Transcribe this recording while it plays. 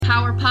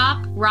power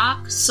pop,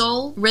 rock,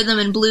 soul, rhythm,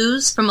 and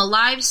blues from a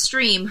live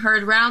stream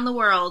heard round the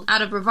world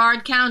out of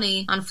Brevard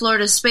County on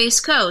Florida's Space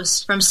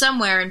Coast from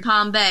somewhere in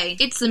Palm Bay.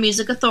 It's the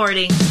Music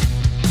Authority.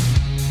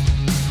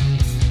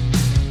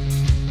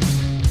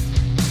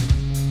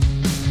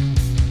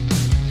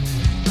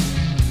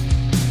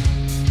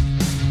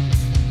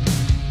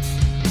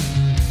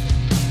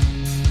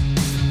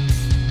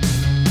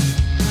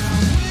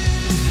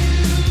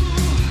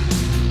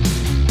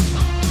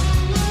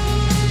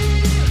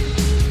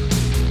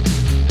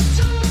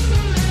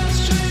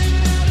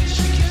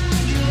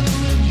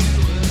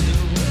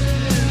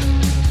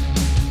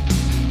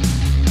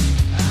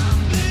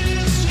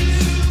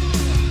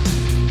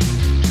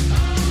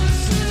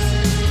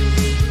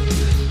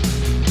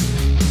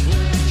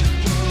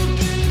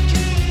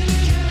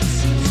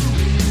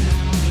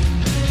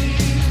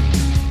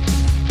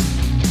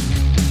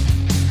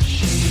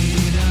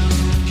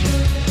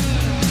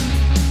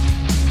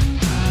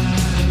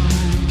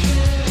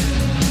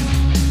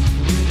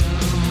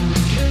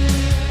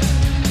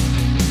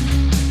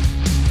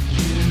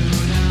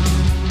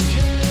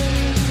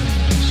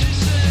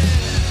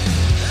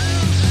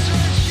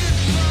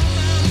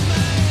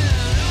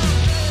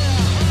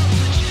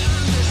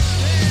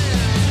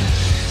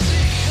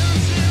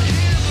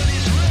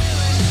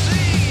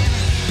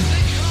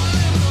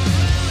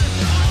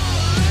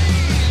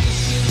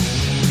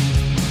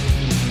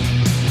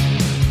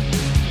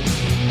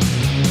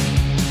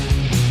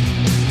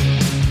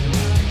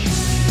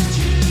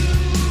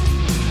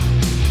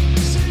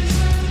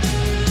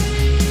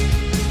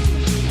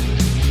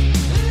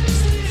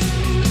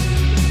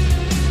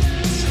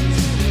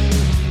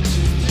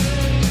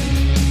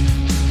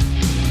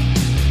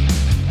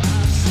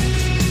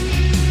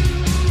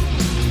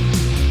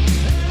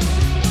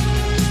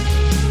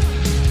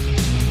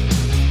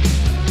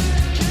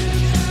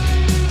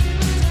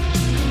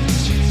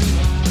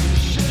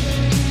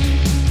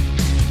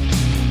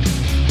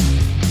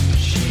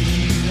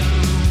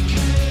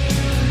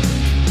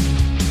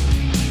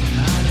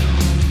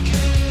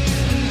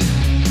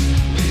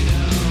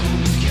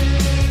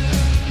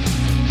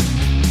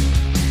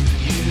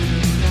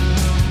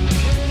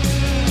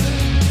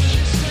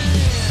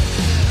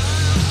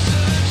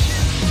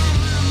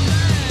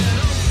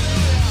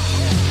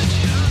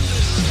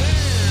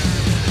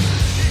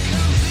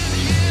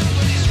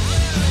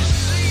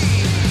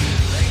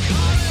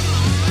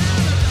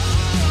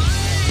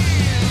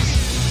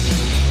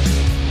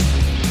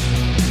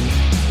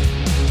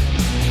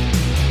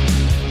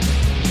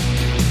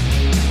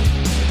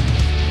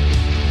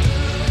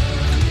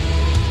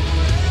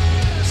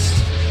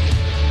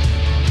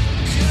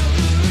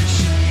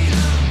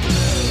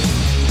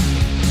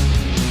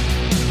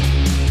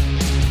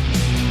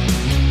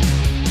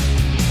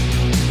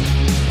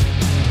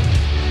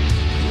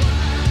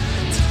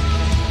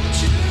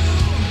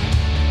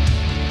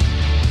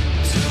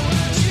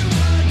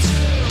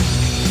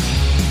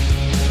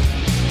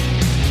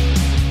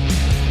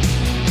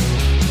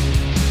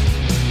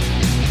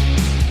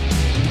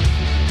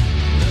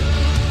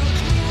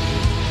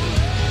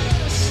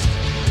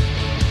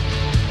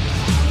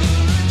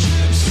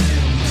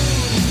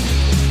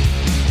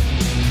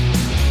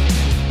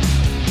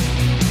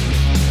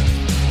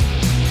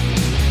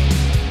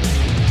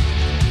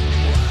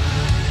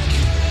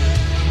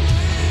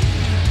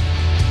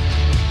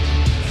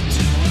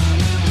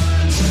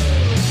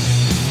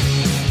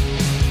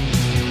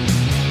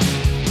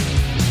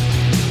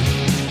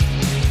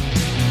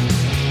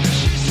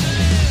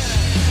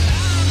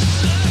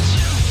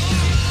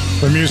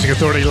 The Music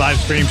Authority live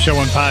stream show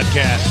and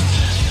podcast.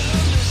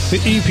 The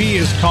EP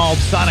is called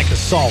Sonic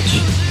Assault.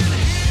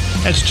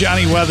 That's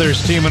Johnny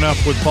Weathers teaming up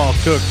with Paul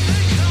Cook.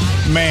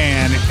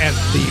 Man at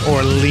the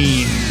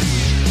Orleans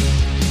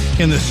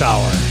in this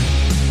hour.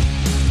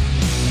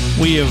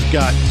 We have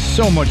got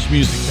so much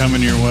music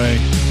coming your way.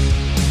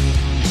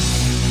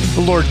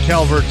 The Lord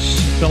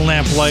Calverts, the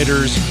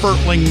Lamplighters,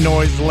 Bertling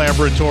Noise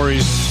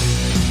Laboratories,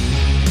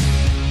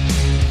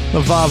 the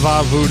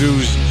Va-Va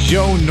Voodoos,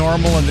 Joe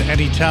Normal and the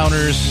Eddie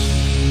Towners,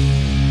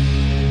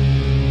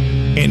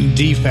 and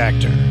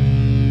D-Factor.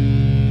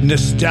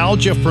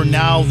 Nostalgia for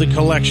Now, the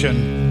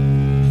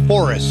collection.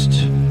 Forest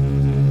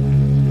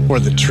for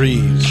the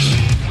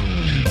Trees.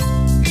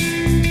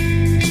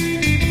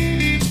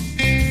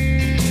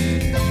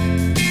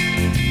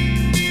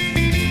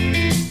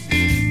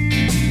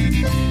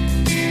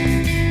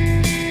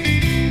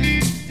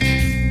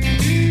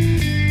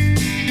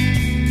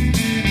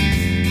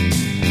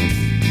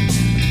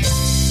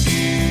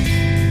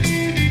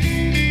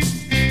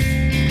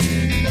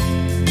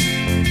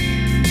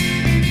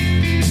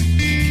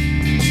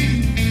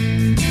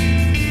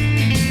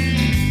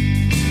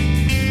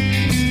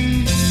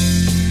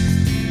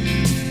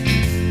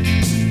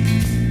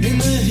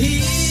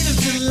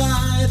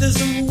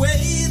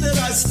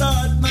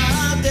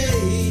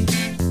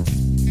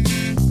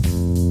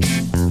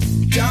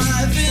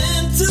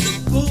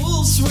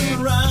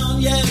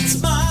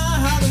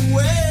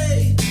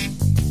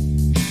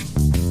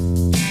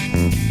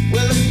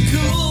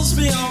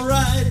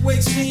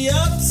 Wakes me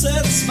up,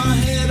 sets my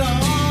head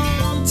on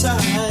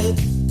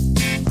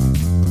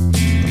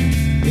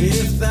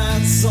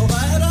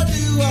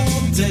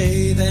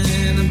day, then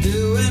I'm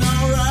doing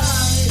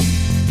alright.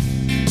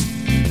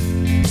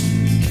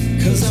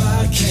 'Cause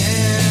I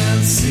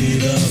can't see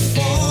the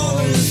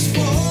forest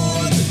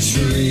for the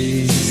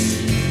trees.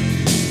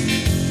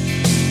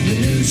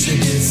 Minutia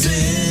gets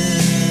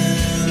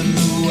in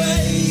the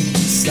way,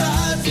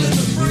 stifling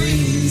the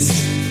breeze.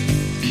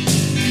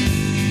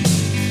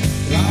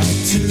 Like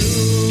two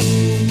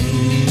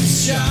moons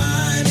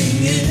shining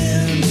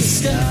in the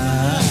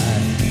sky.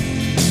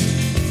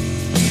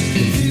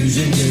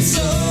 Confusion gets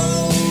so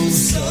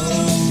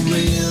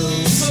real,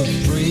 so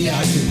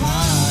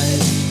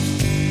preoccupied.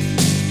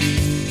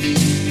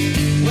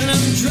 When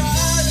I'm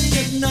driving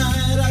at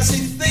night, I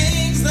see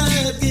things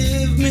that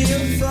give me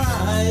a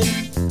fright.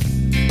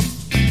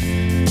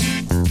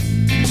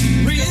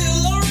 Real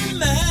or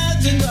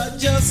imagined, I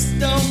just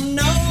don't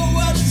know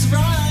what is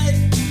right.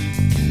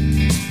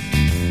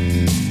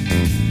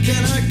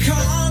 Can I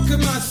conquer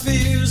my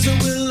fears, or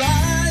will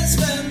I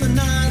spend the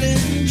night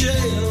in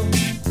jail?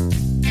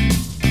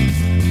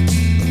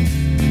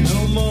 No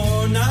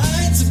more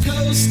nights of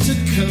coast to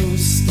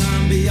coast,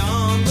 I'm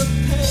beyond the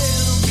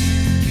pale.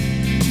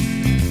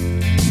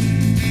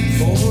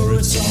 For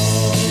it's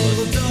all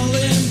a dull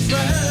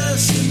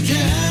impression,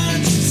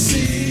 can't you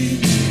see?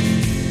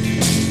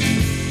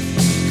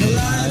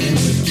 Colliding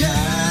with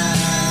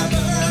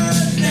Cabernet,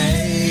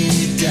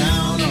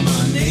 down on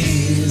my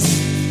knees.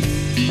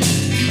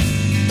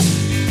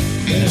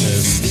 Better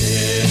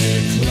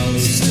stick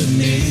close to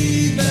me,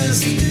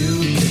 best you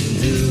can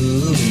do.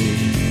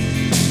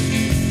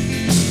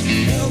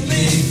 Help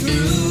me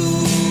through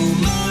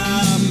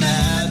my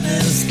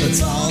madness,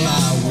 that's all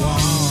I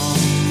want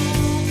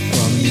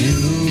from you.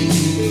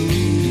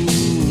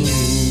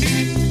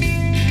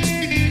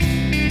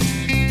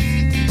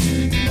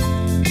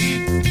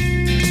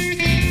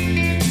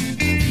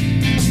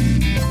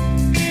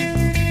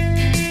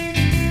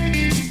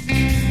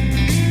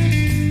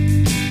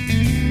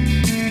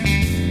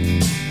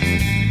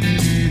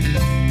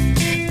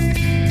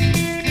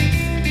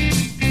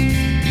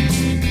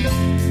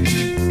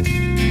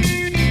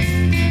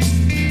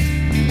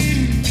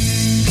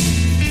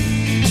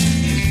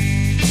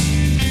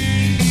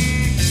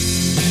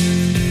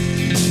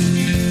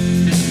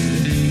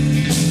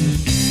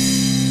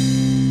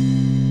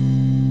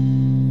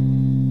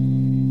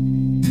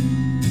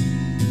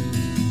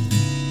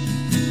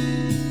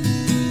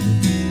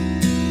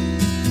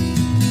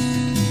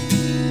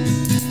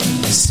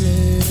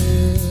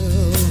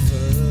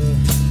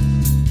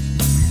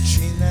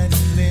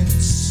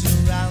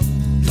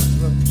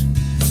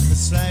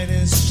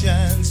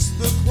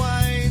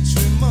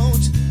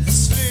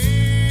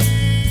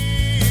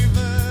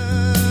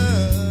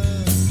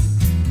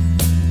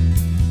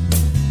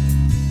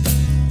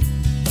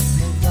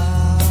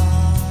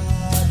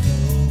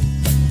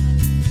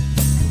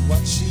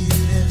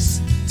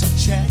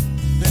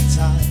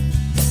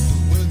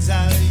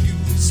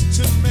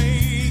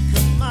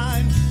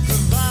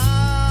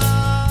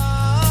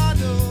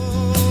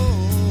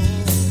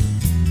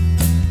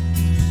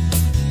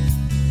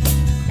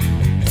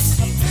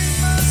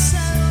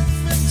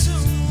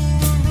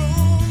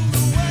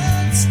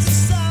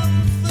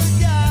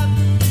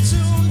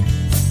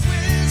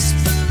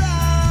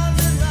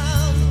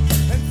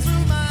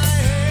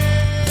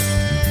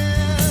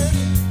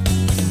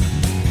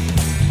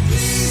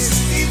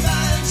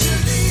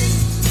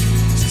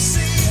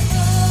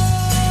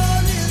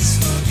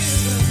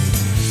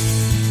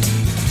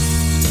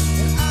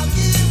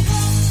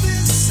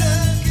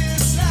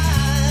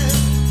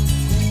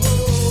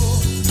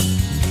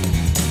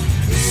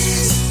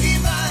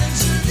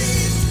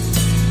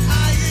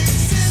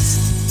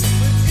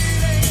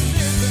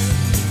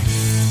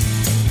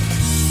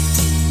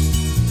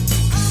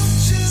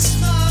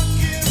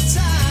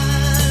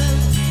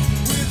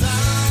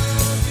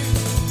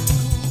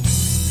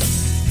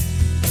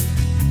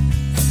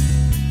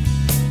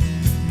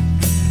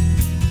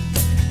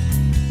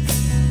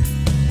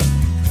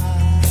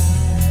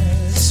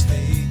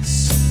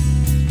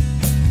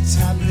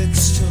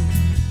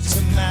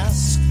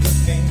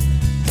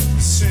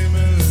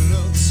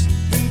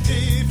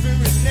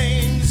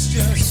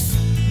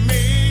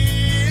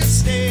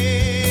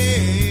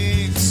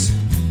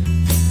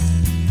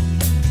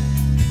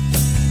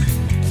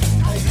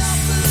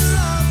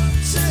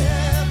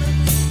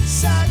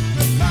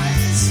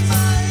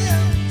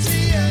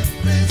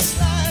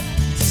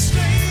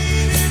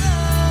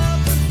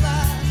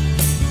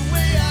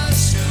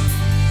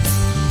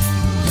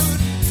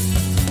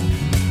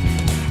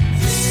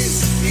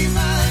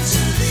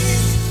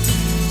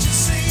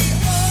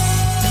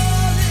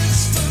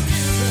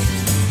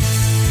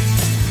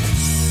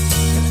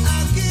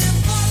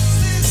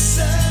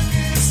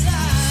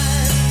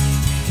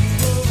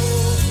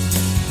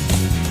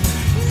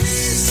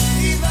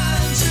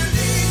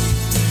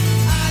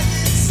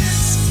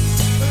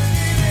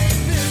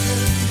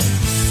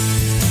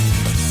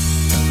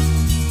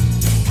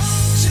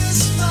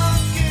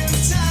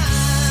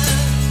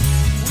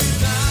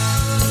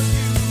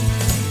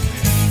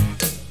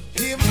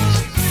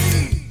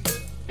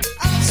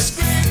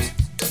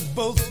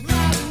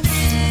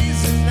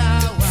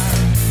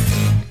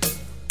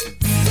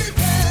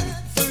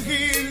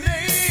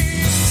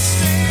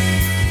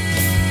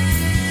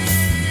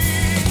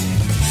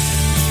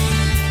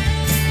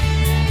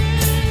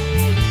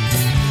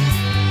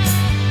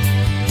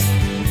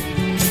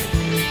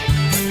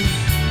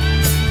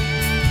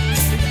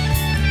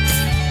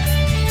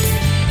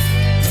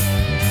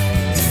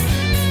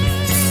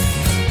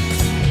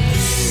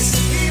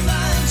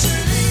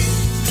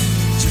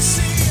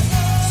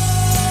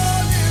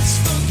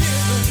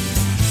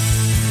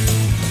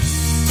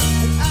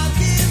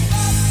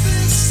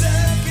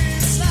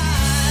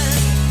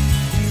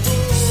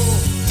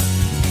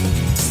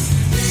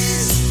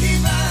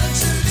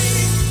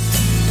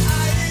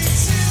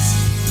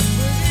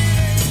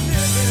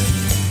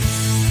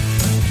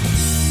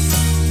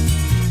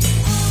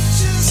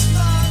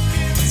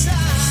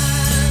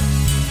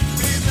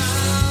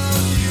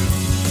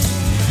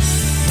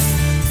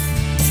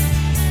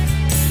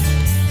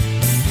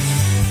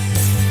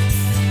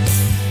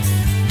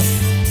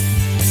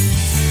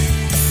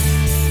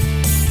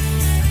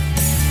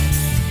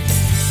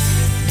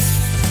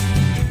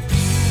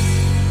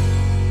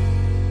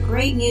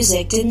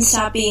 music didn't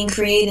stop being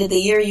created the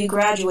year you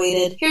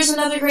graduated, here's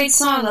another great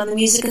song on the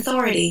Music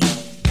Authority.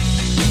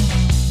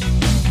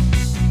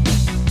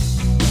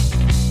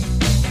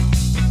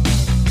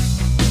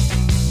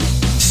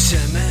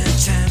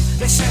 Summertime,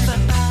 let's have a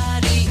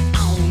party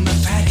on the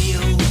patio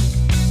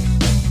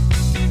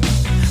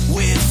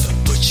with the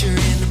butcher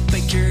and the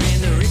baker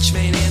and the rich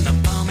man and the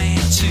poor man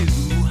too.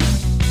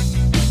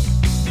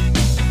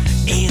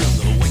 In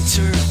the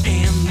winter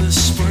and the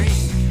spring,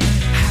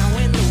 how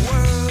in the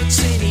world's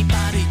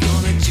anybody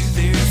gonna do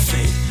their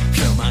thing?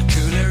 Fill my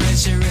cooler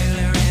as a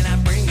regular and I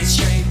bring it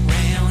straight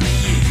round to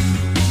you.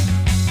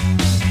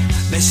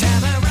 Let's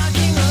have a rock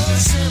and roll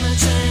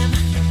summertime.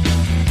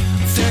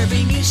 There'll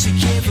be music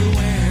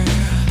everywhere.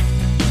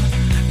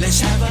 Let's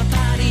have a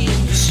party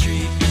in the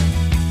street.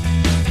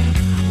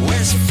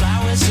 Wear some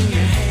flowers in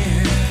your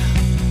hair.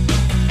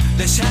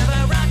 Let's have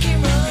a rock and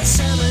roll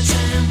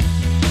summertime.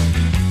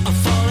 I'll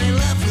fall in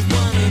love with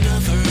one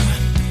another.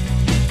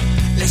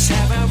 Let's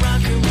have a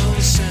rock and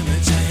roll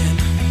summertime.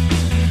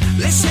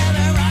 Let's have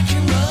a rock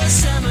and roll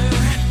summer.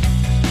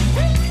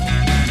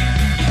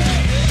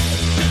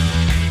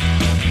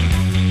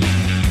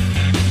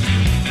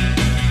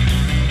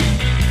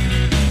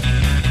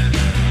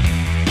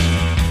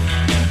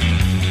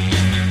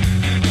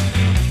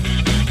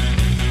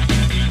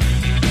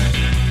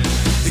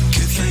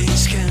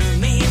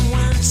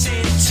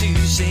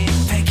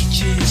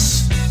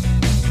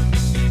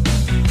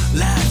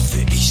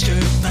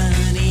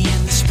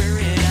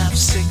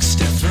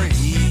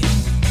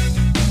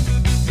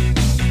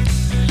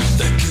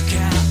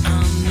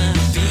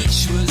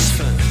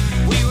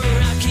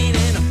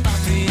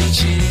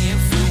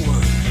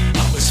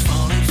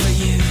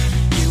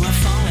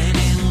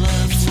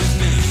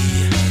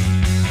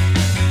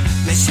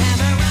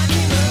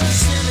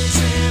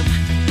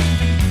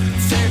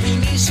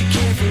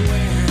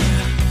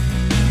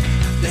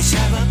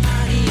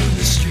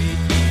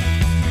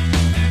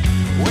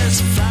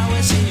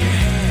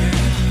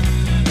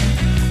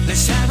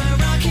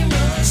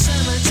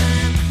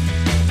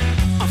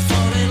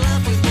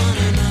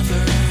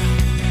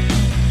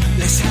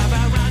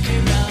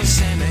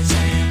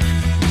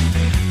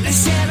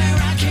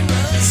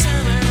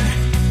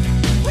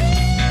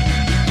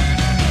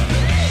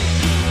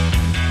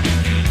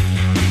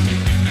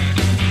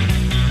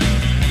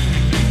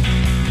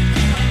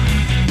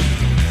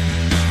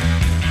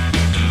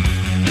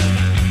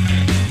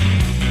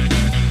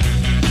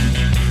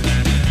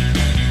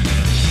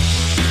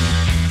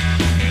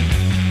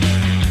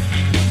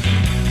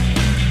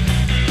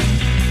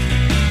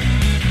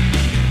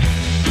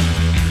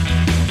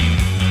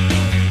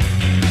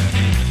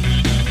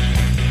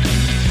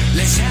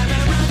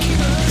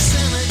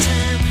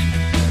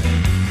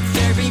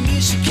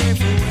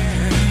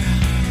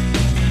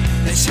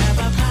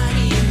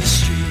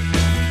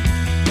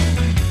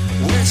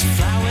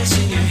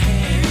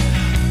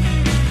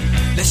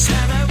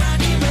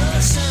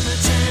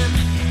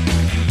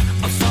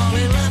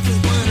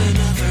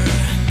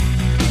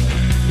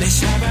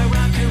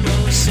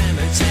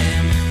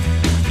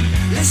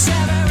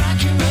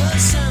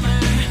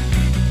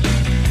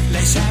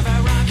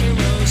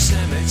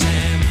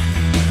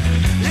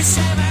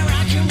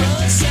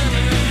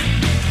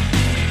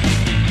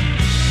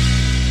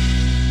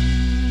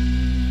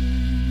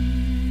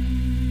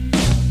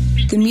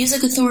 The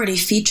Music Authority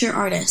feature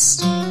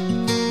artist.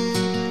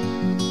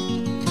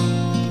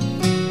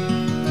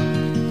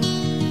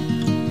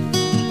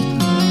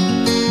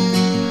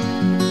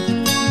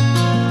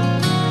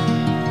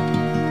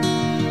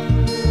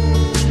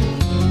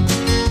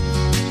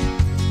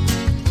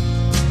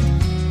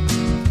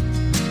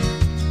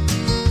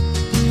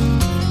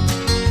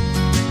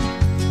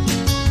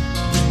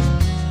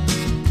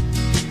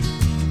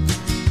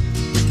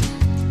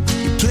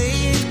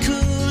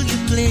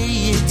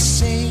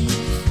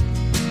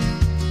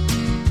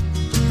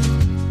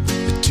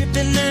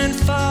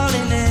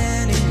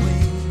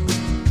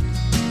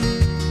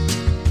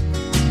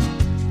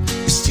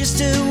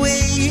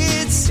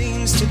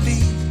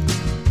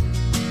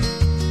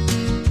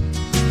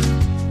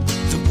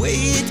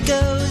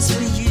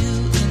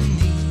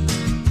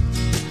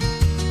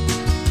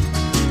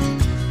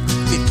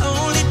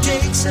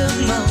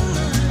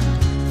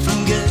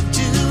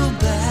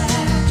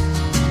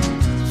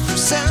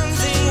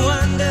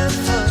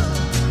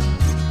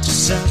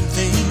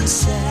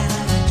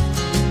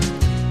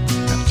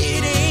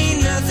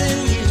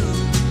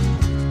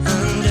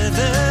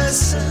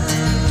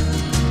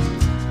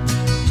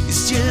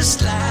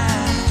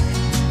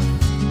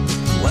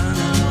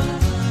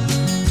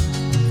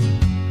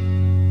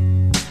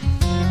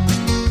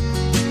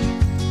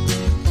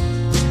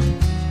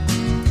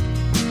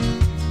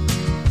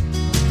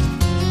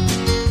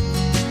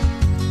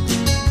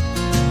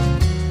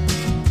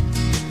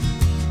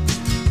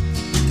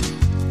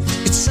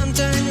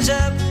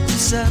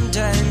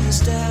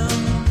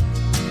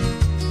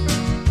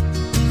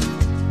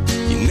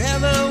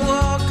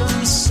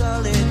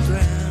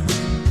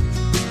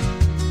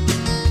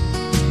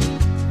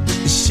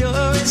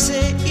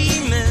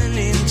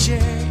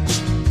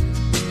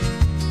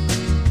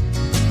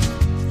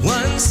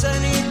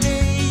 sunny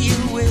day you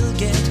will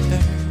get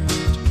hurt.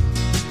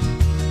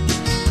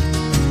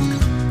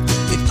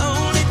 It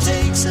only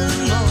takes a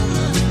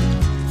moment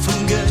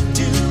from good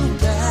to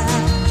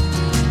bad,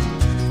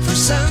 from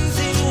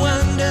something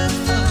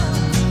wonderful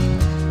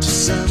to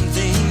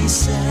something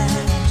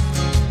sad.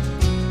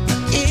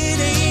 It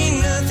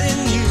ain't nothing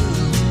new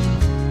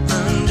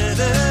under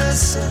the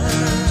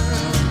sun.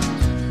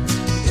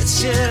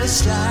 It's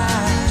just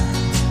like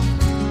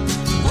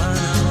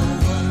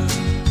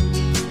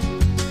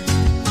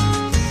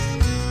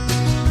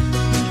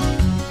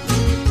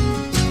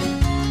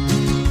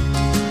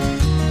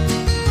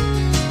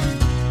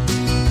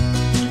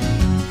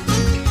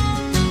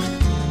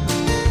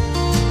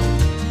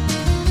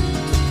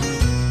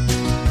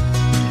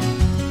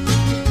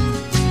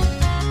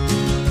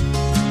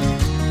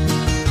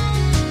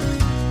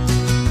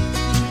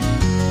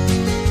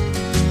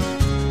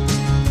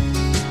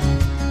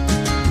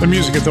The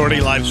Music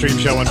Authority live stream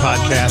show and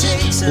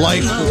podcast,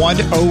 Life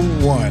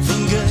 101.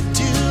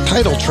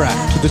 Title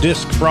track to the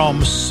disc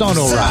from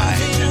Sonoride.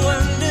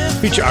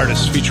 Feature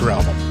artist, feature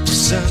album.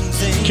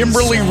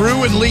 Kimberly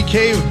Rue and Lee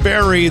Cave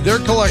Berry, their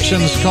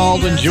collection's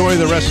called Enjoy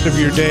the Rest of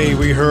Your Day.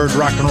 We heard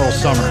Rock and Roll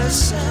Summer.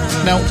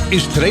 Now,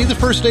 is today the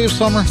first day of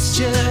summer?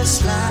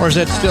 Or is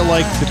that still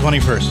like the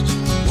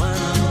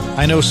 21st?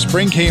 I know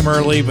spring came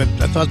early, but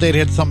I thought they'd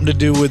had something to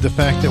do with the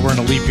fact that we're in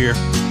a leap year.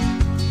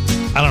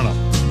 I don't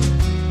know.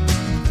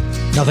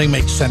 Nothing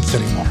makes sense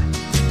anymore.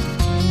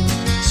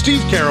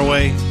 Steve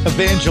Caraway,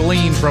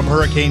 Evangeline from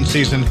Hurricane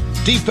Season,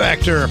 D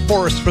Factor,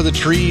 Forest for the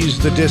Trees,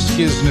 the disc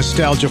is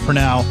Nostalgia for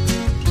Now,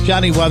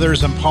 Johnny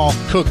Weathers and Paul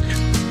Cook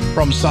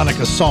from Sonic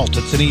Assault,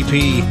 it's an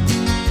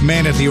EP,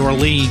 Man at the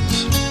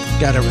Orleans,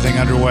 got everything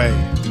underway.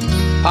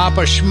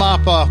 Papa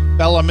Schmappa,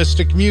 Bella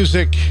Mystic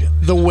Music,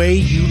 The Way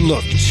You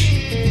Looked.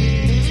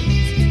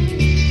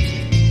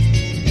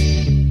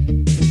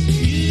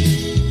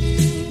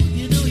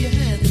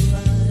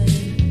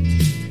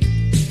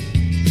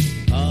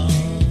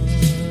 Oh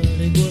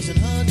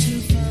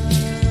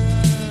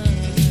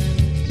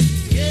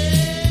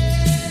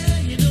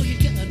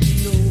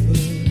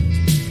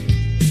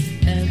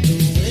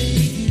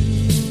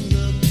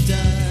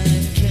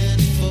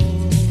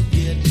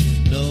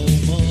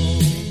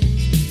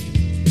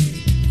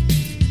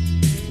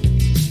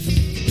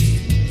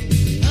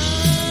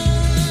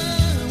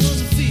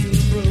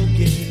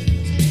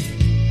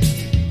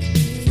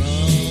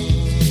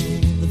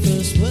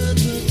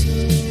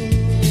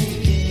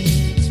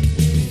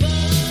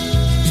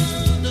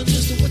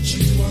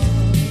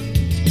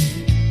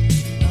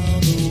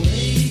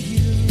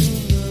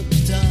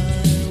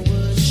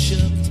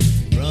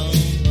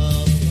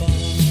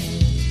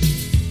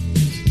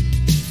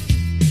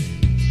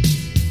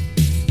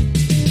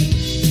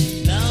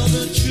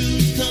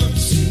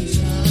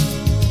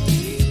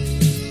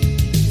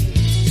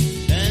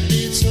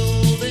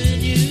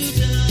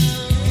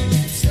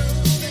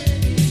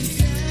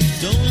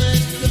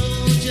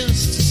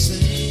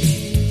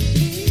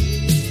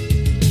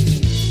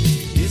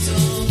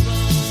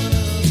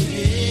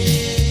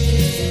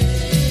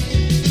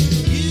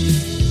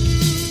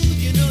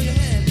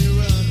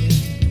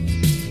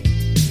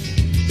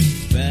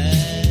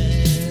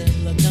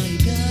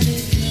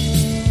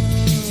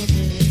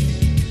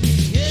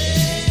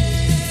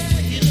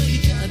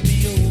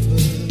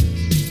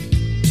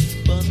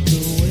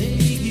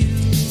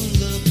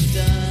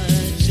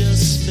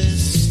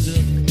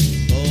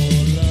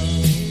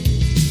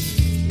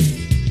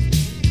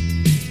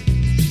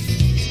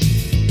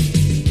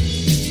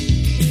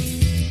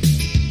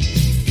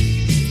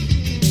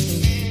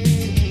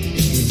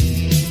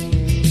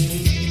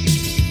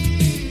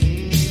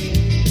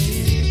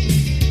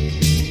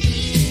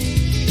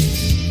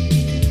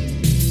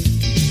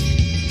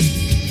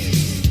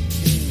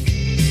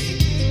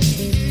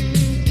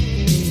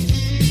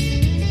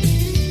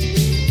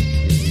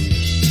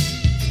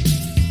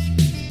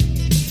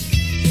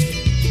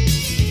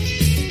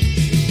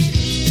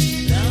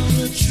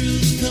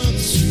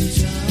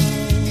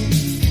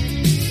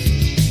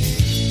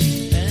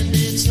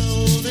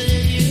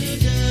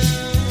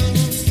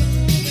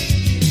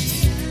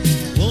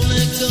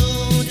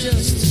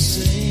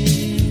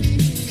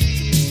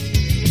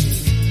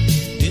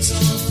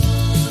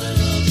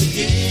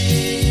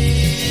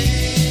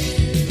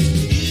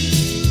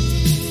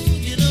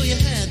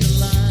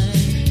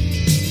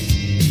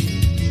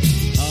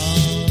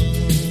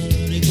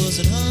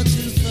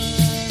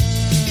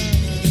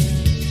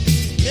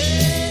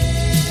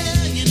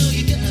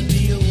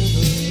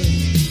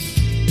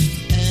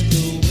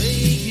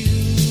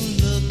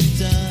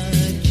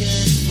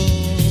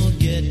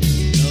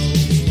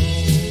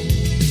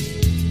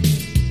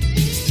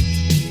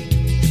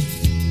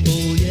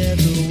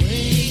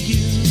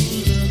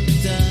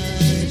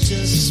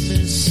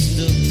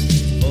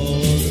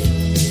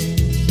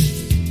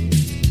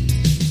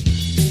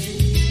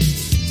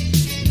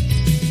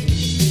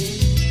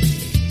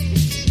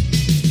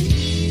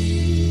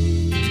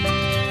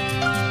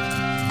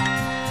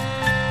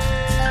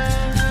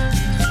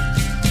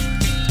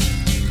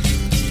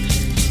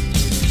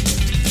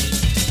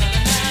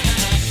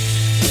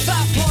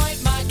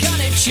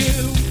you.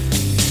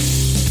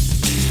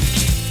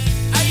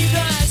 Are you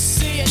gonna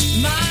see it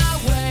my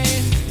way?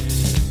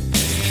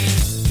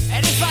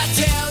 And if I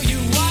tell you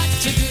what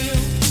to do,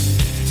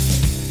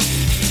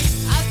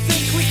 I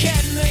think we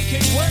can make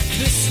it work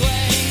this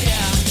way.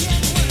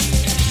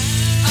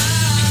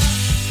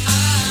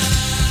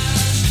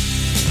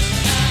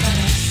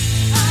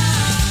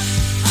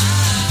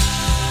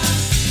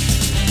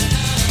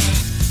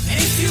 And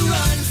if you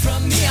run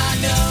from me, I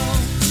know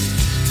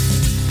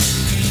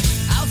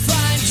I'll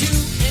find you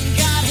and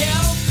God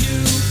help you.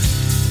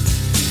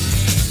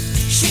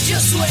 She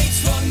just waits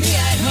for me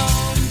at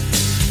home.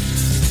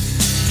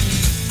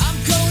 I'm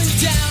going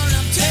down,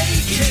 I'm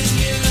taking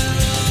you.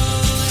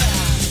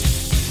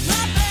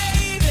 My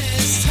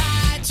baby's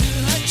tied to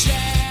her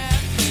chair.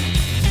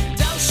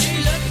 Don't she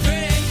look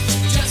pretty,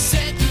 just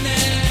sitting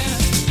there?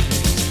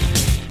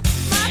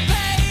 My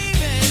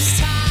baby's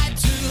tied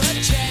to her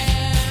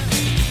chair.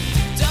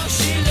 Don't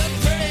she look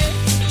pretty,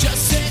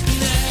 just sitting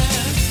there?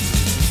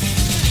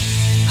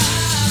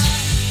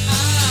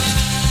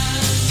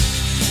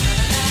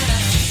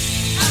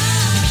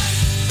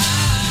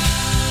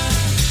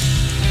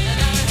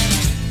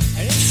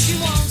 And if she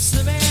wants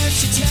some air,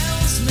 she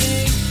tells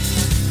me.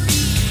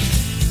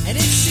 And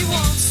if she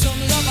wants some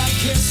love, I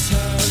kiss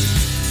her.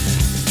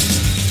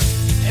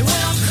 And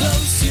when I'm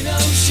close, you know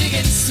she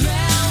can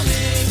smell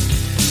me.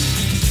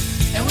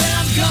 And when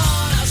I'm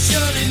gone, I'll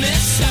surely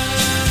miss her.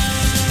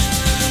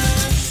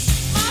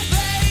 My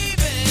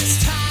baby's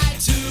tied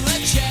to a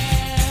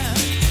chair.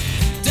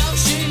 Don't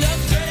she look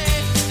pretty,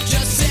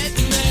 just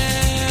sitting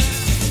there?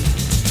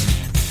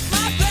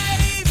 My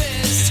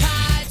baby's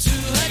tied to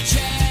a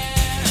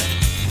chair.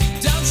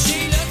 Don't she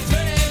look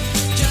pretty,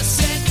 just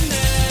sitting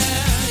there?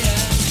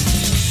 Yeah.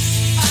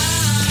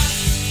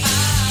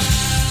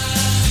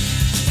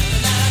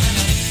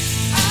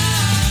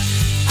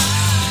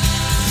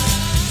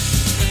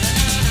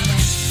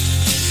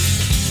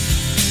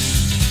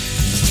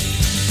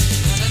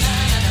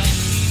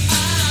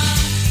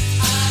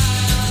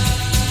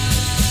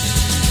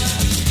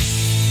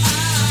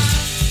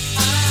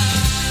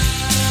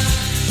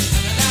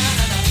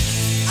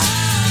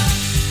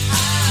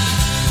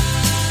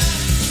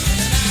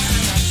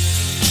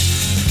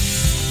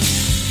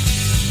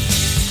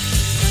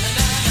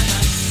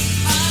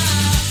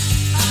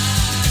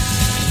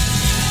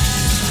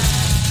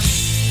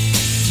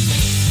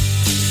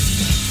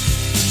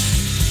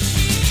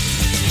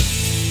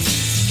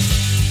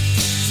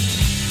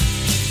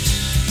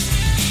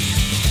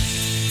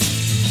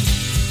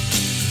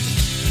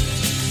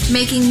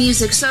 Making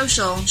music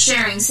social,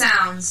 sharing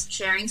sounds,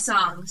 sharing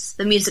songs.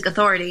 The Music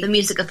Authority. The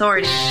Music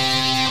Authority.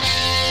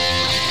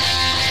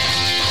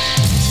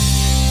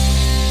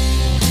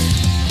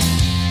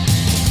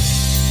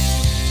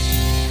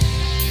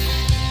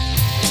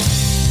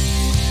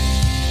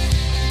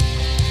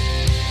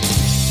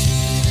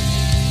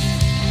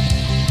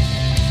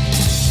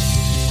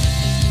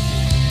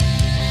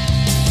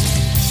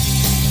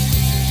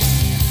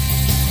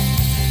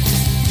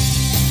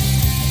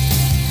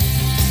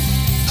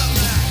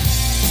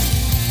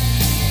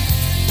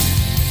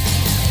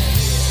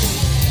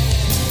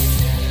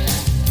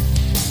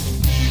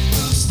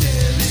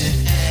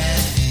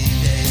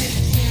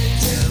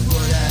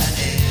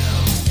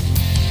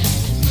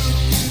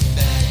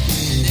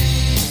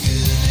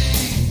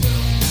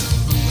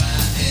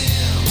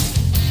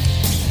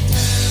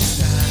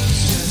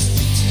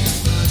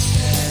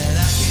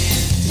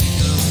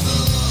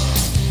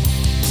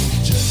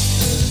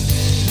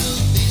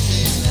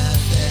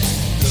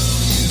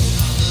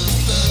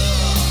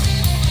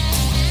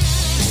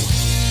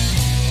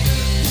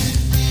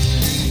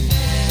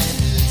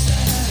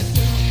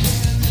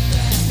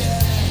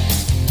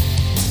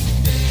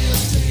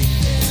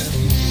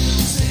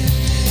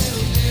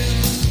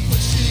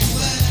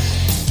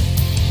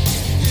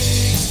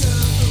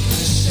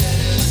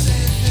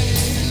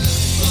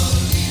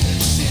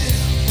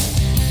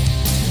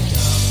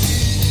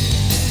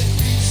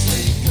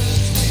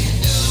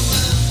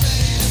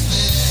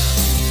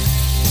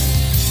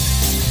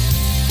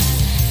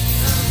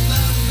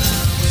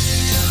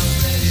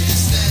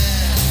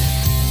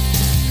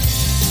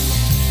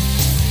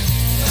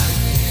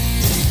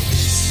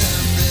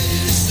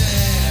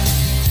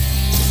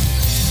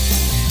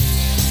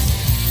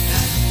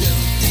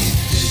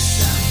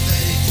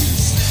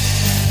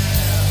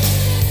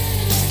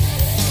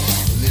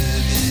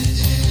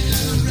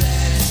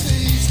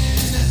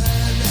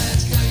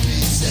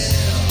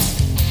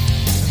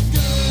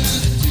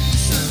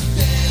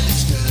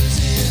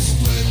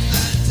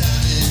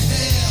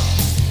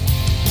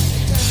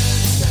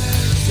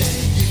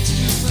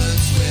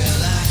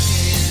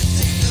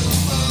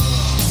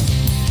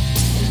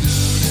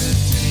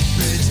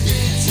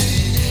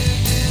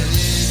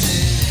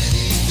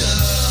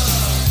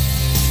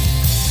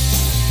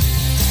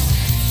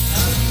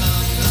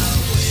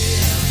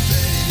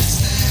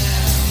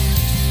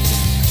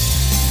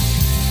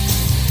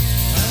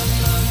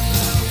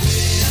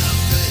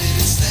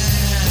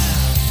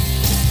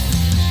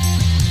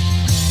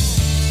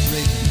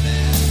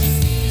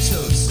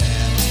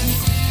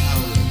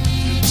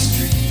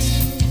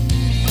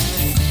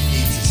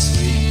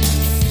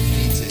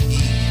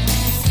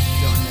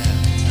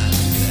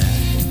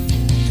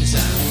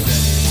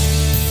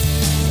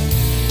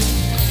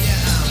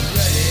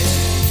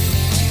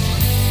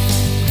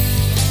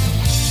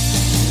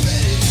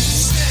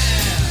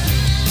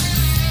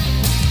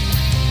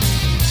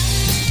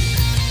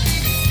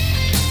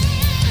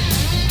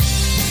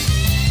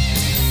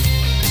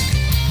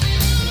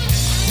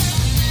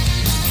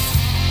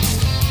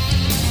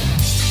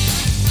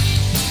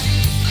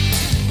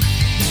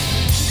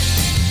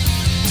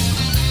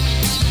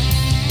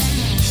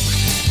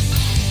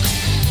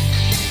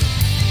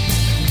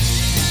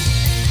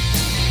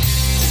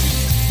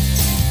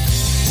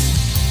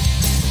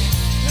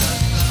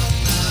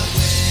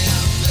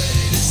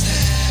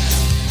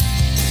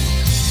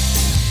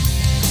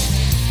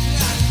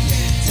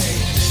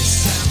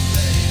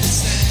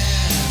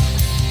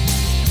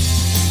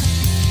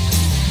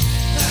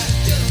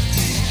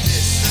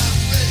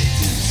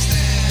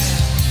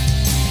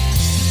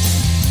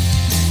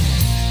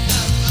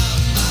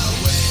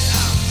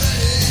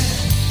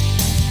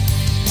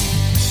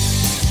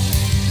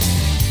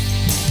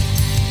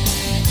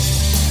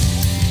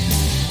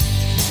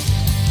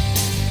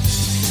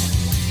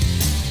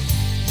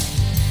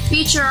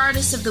 Feature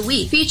Artist of the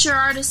Week. Feature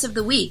Artist of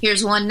the Week.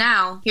 Here's one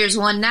now. Here's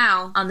one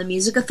now on the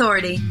Music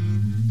Authority.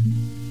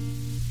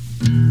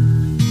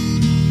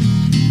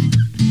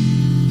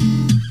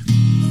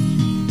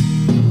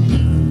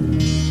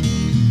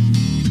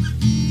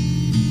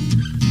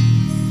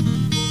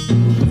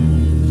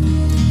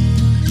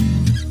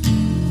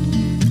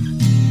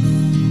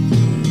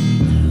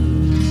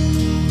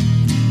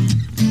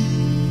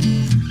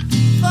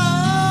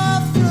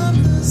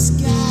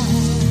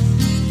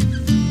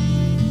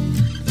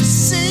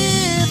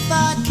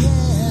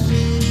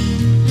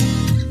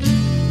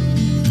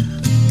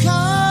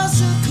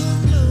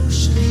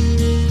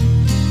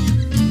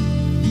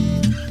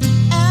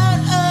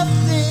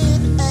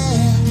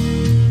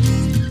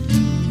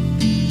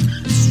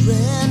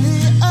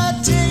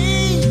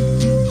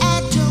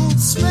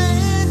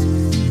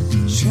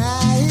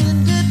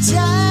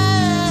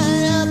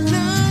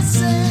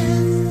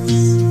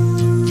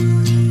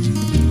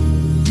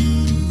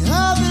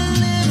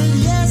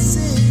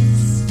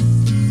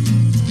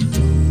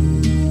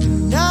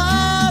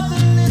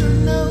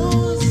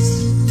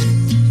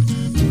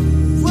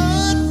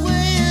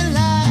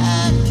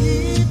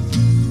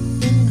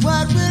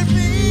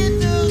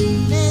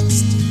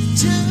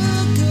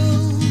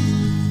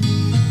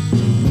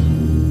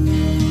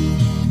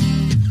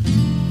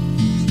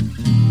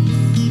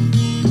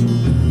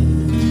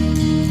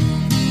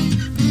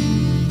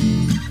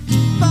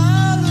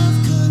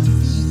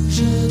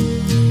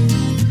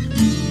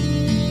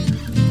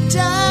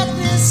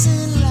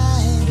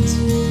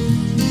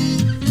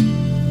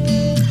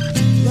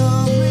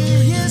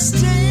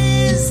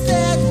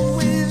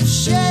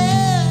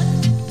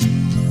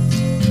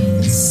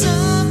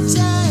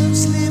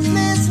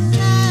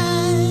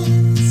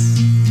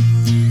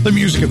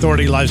 Music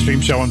Authority live stream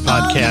show and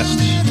podcast.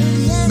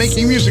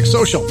 Making music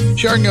social,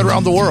 sharing it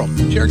around the world,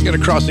 sharing it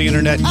across the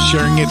internet,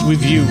 sharing it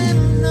with you.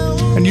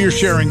 And you're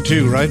sharing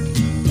too, right?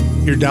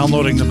 You're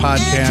downloading the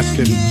podcast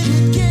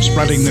and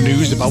spreading the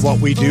news about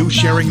what we do,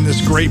 sharing this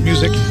great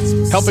music,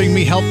 helping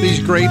me help these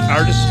great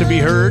artists to be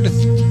heard,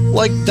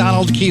 like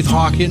Donald Keith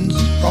Hawkins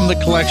from the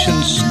collection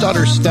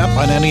Stutter Step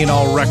on Any and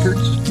All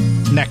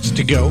Records. Next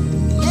to go,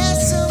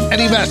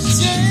 Eddie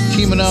Vest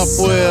teaming up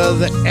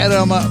with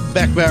Adam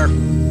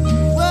Beckbear.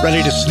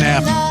 Ready to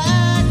snap.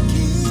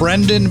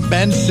 Brendan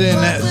Benson,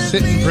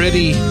 Sitting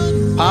Pretty.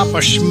 Papa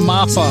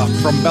Schmappa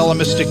from Bella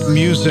Mystic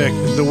Music,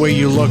 The Way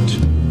You Looked.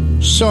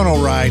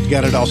 Sono Ride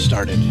got it all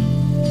started.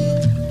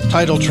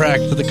 Title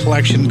track to the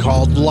collection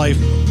called Life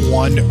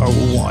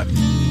 101.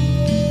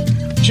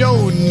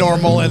 Joe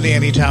Normal and the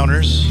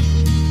Anytowners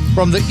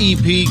from the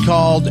EP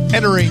called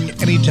Entering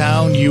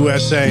Anytown,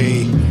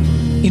 USA,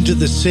 Into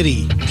the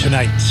City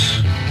Tonight.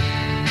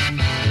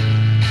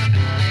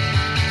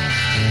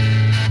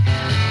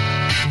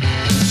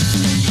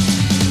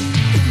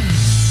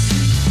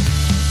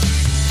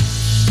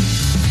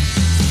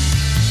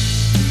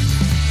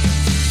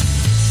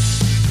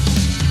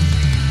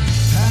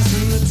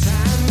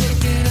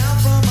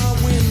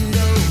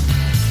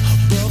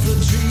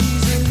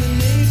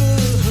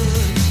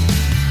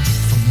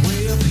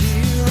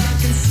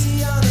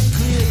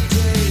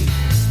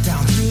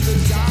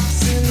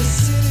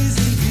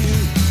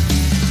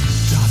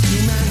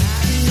 Document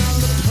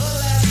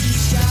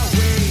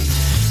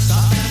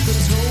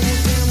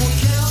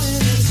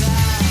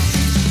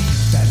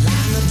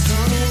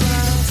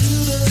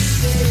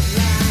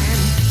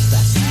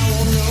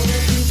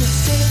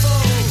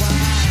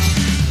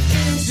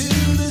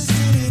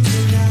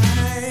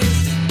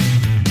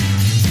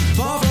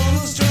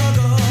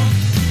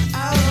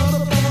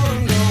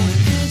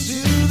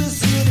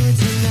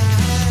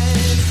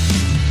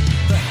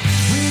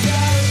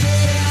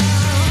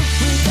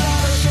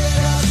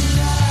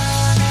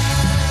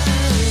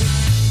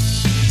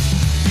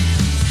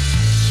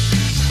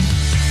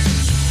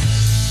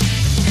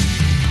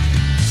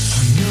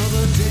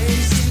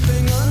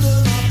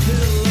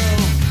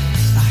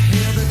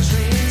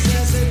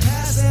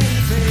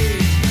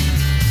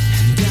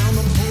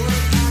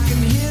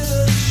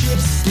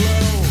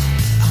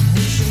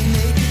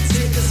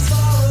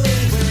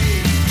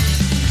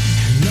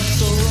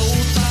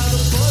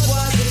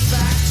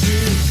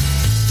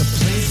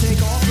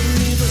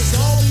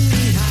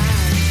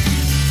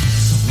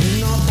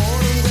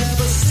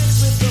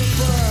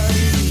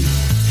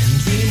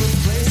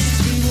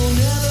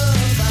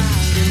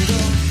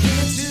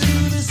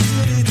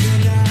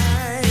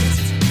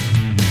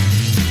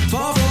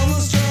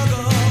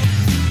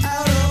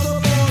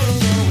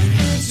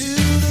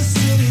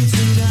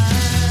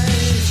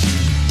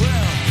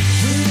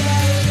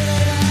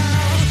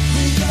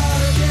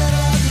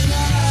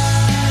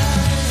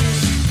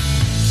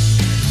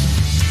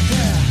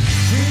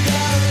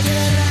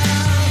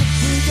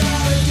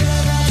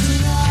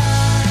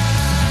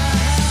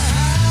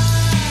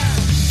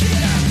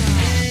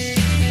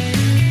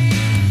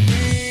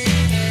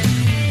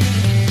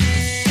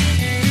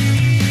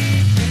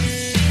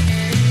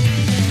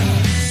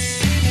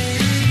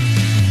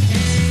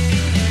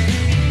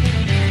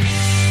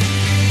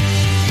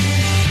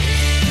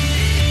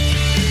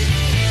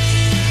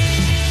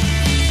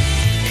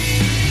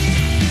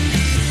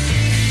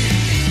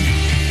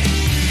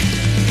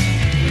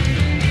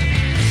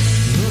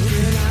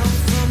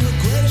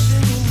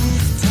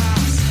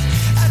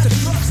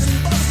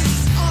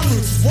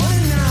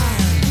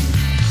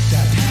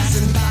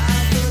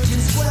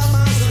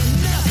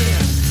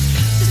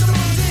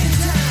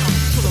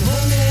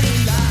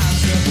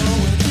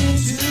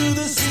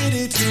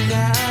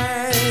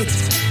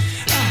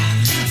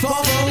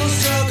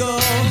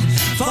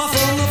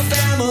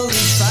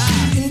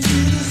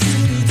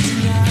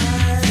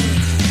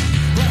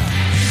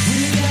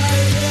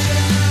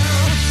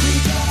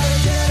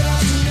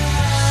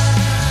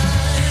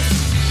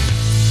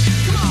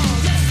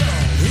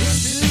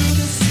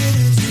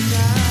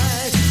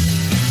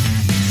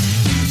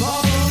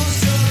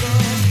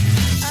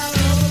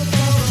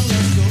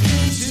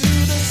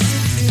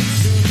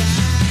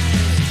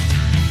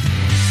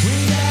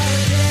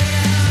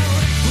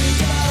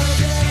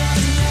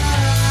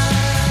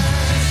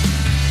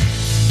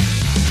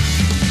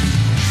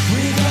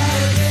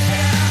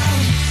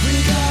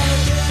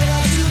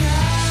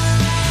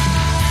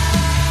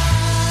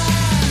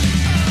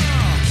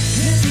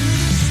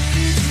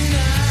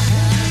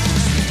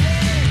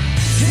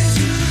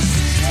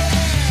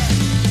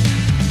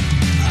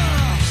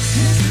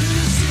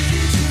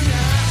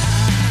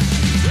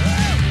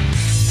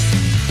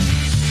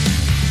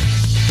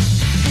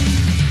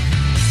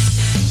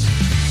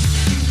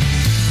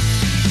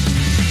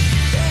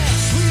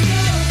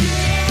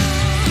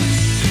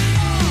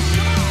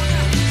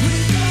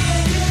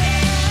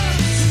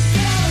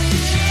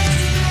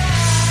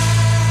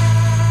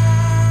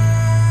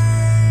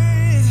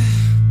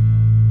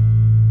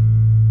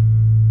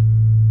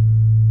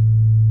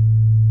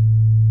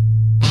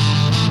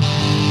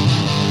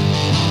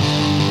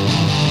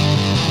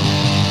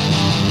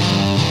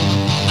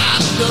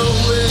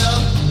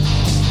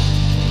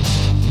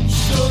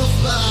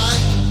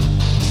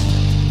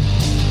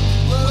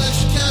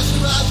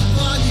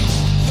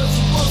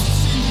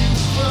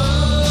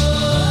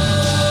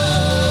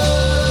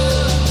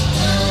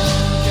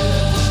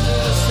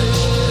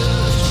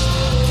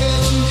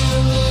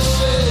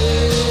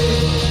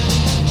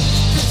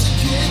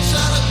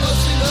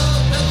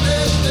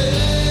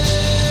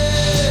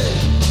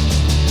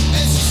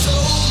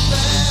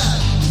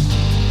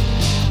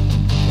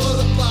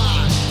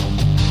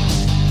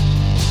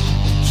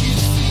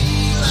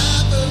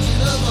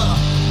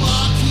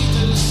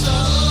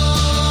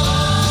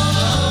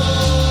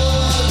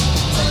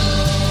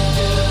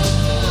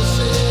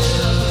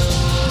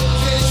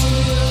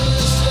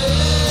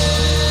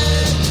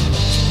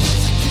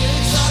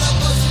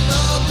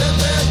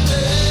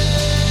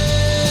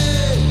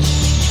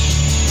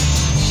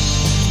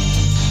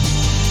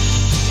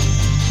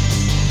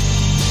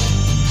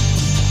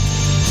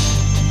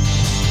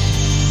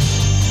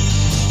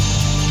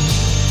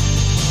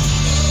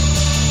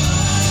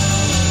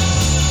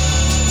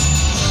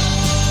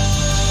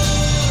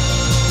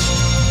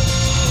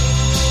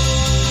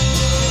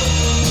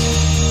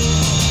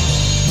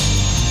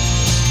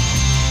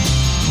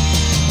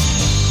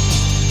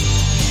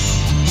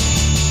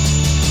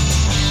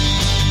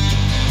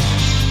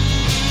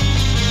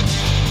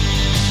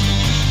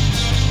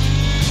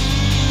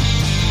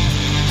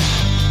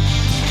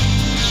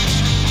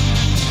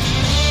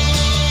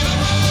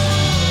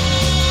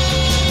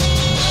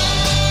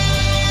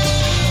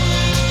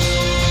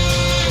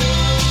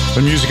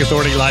The Music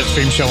Authority live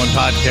stream show and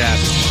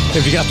podcast.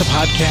 Have you got the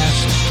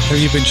podcast? Have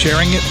you been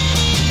sharing it?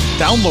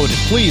 Download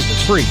it, please.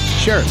 It's free.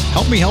 Share it.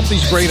 Help me help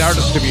these great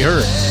artists to be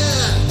heard.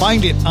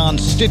 Find it on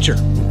Stitcher,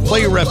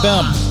 Player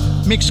FM,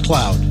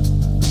 Mixcloud,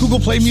 Google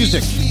Play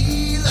Music,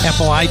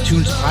 Apple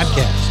iTunes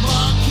Podcast,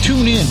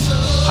 TuneIn,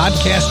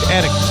 Podcast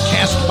Addict,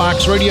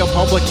 CastBox, Radio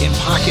Public, and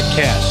Pocket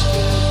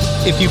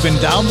Cast. If you've been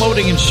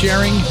downloading and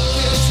sharing,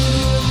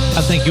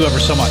 I thank you ever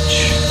so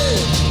much.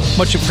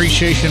 Much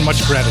appreciation,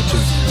 much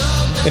gratitude.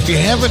 If you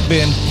haven't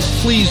been,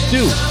 please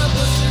do.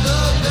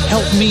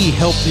 Help me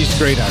help these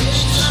great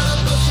artists.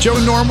 Joe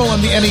Normal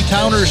and the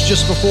Anytowners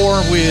just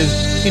before with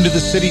Into the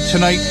City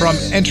Tonight from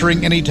Entering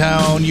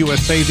Anytown,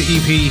 USA, the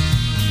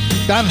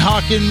EP. Don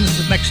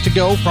Hawkins next to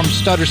go from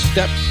Stutter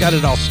Step, got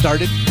it all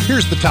started.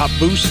 Here's the top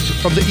boost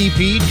from the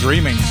EP,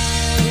 Dreaming.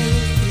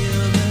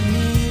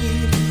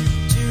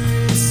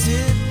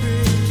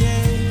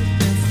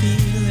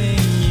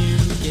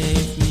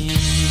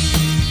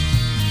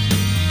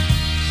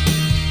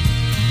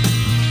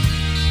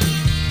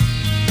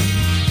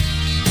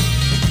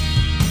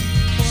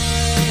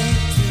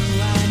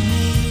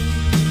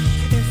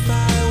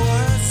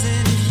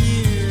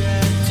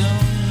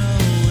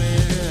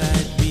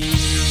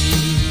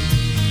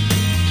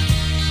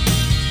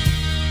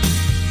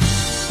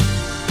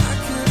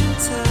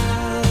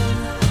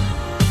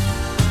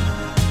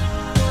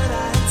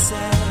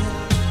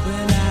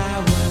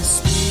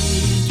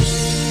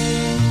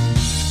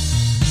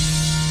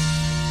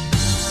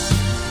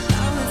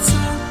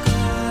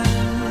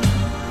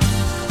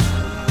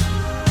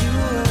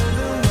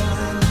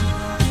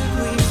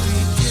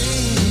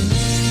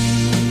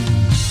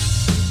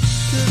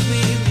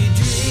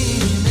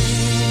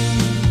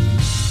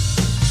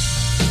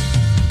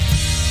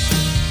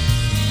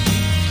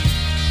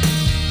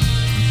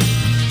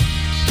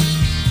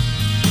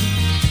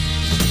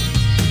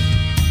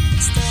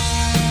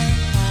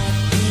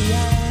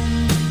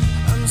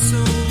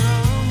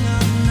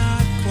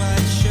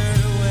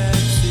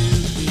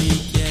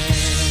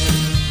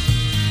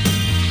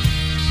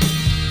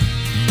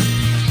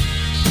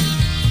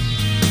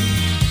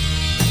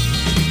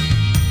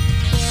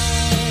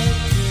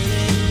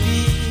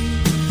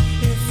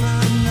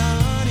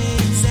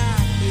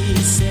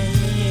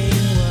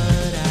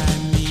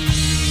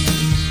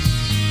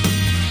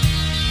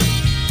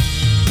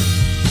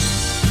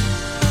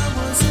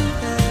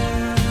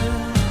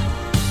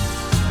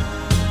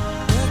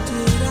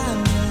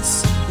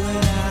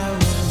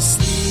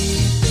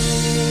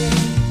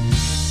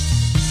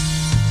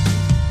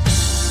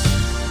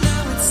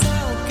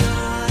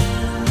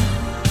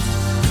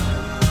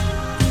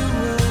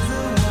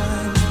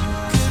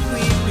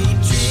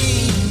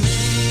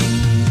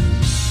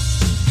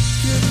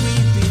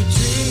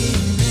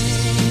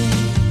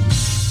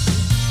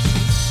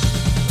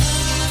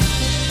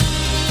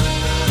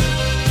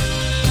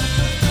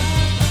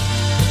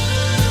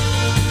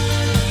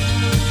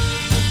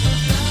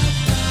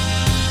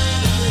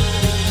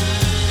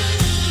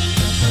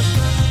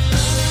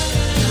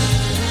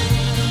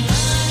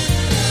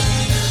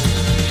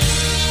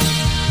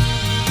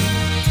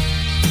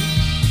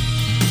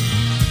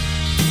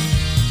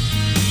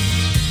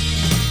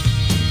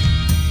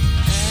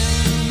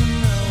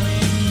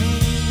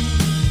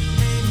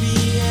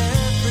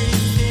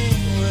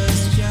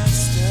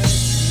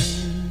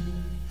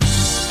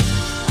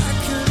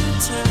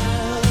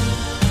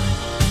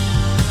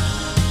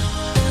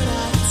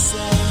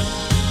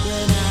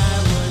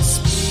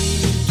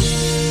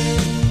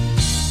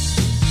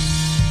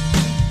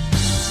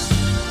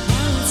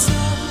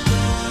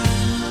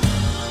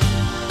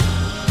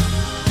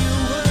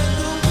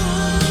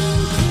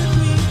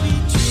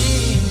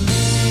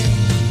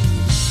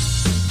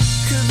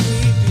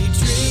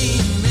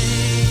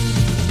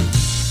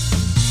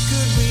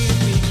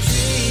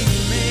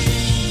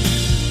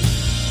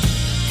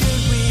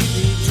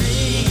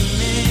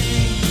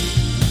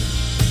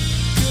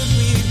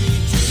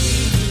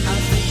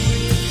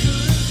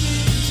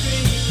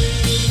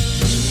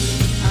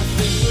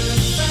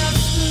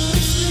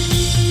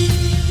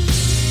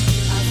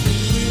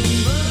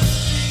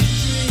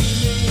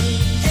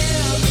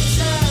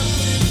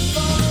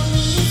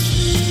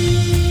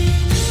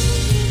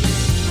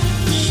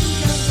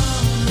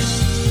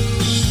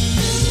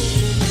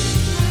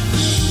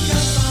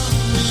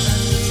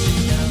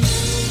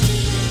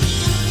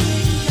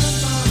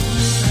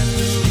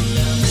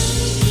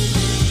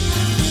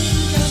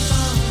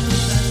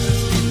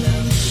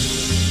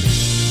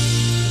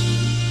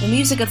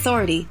 Music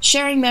Authority,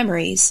 sharing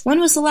memories. When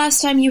was the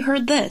last time you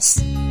heard this?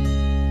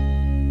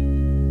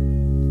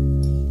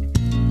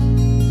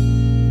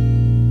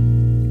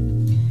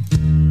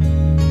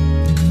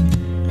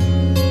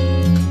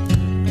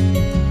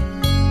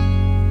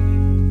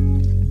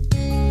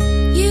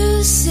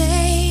 You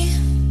say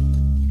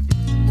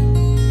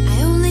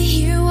I only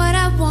hear what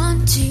I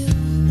want to.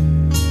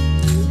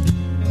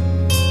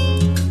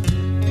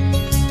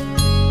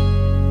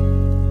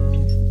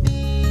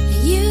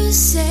 You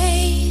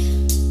say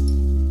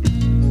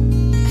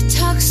I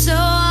talk so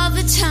all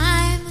the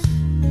time.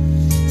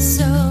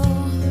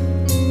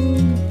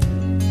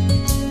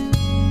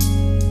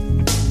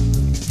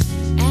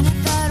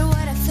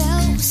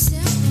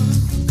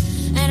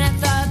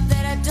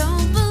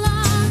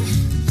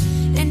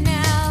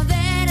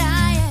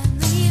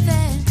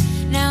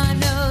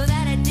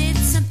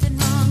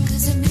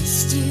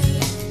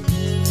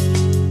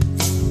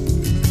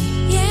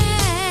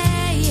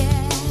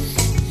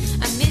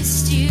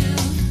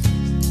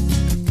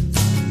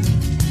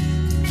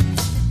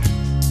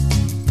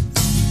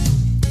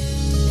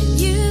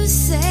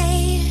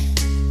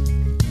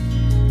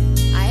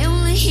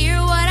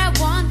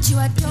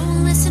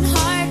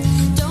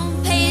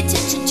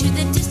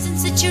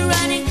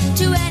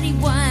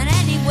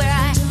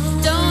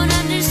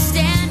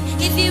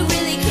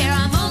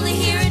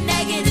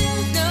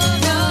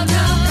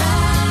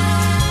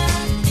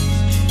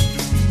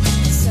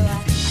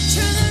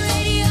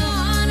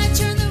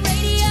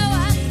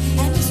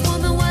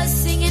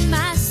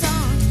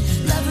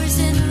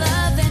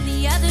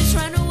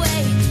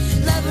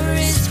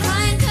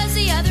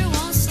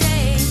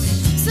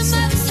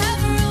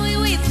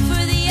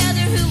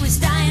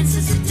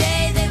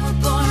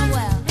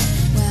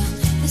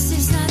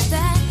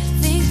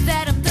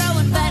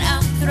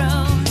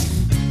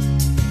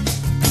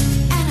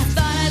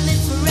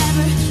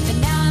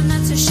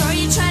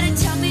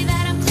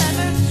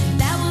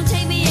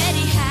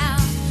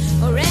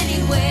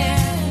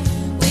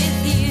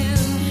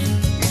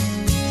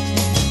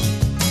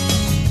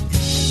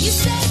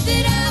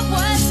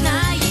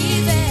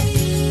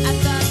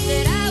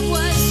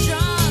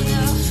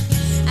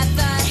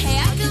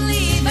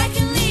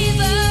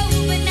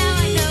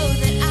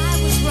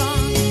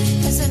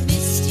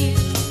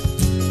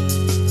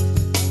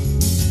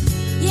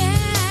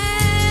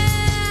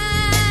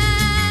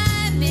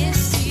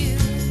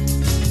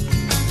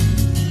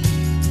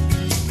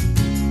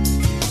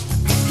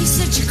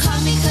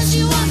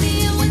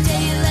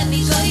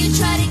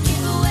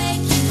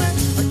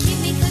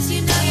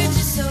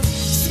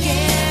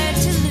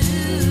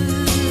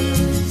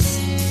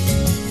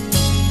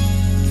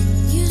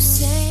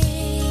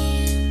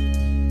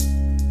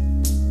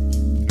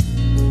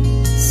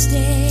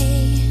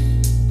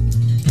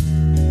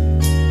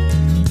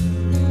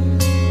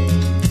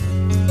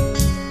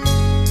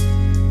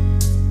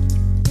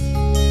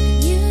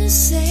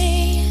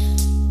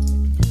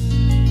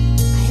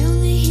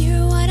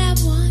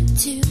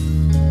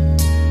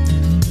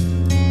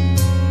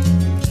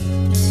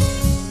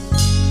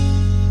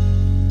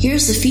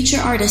 Here's the feature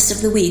artist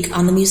of the week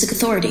on the Music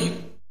Authority.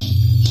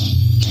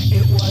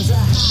 It was a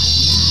hot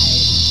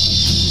night.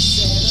 She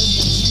said a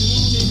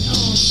June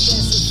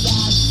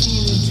unspecified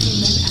feeling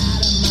dreaming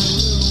out of my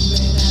room.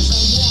 And as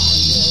I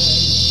wandered,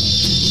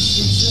 the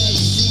streets lay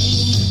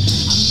seen.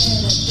 I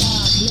met a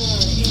dark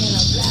lady in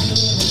a black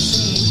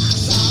limousine. I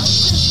saw a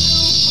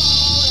crystal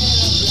ball and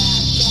a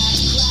black cat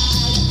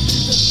cried.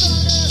 The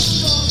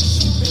thunderstorm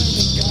seeping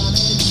the gun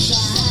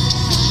inside.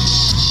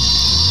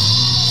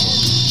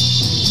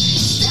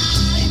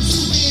 Starting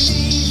to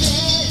believe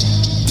it.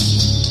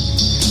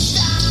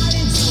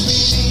 Starting to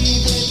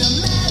believe it, the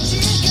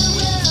magic of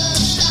love.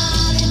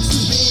 Starting to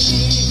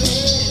believe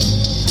it,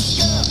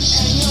 girl,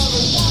 and you're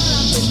the one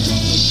I'm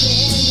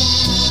believing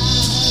now.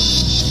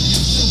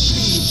 So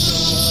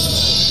people,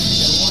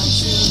 and 1,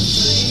 2,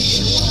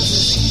 3, it was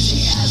as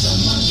easy as a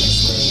monkey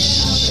swinging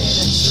up in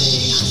a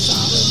tree. I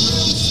saw the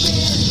room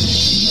spin,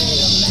 she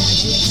made a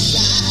magic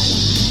sign,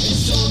 and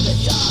so the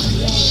dark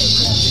lady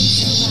crept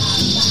into my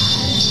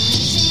mind.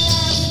 She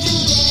laughed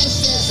and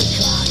danced as the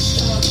clock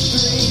struck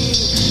 3.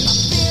 My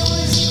fear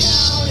was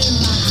gone and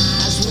my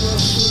eyes were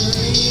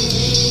free.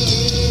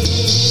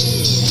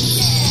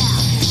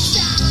 Yeah,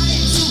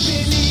 starting to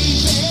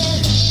believe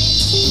it.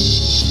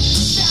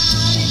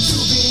 Starting to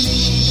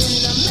believe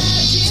in the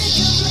magic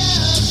of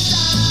love.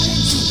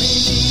 Starting to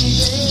believe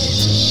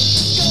it.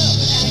 Girl,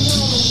 and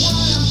you're the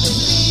one I'm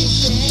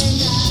believing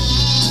now.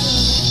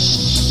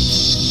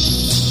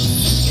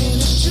 In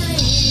a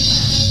dream,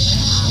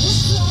 I was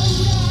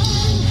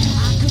floating.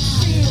 I could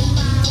feel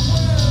my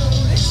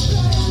world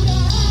exploding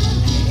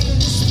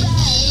into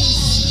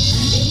space,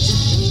 into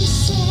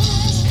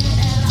pieces,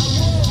 and I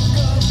woke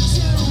up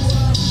to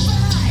a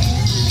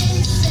fire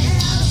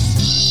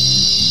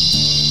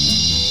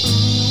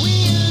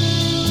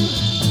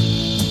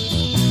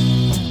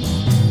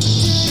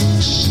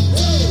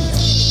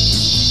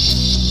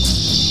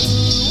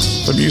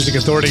The Music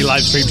Authority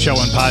live stream show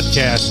and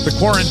podcast. The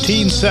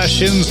Quarantine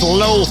Sessions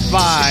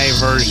lo-fi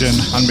version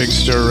on Big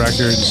Stir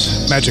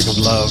Records. Magic of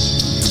Love.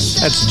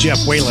 That's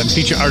Jeff Whalen,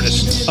 feature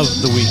artist of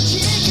the week.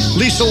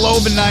 Lisa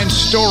Loeb and 9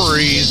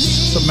 Stories.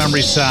 Some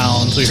memory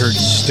sounds. We heard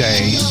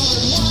Stay.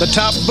 The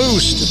Top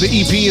Boost. The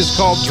EP is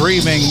called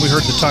Dreaming. We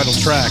heard the title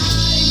track.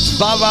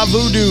 Bava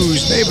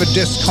Voodoos. They have a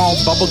disc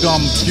called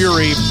Bubblegum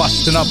Fury.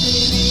 Bustin' Up.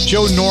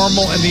 Joe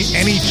Normal and the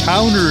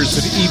Anytowners,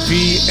 an EP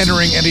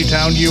entering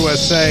Anytown,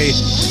 USA,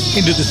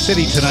 into the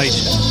city tonight.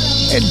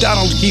 And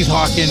Donald Keith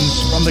Hawkins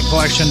from the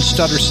collection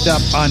Stutter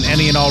Step on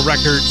Any and All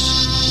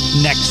Records.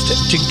 Next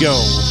to Go.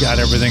 Got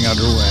everything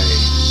underway.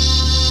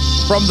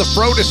 From the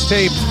Frotus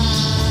tape,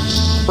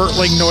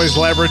 Bertling Noise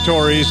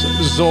Laboratories,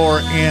 Zor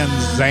and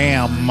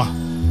Zam.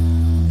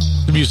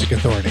 The Music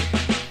Authority.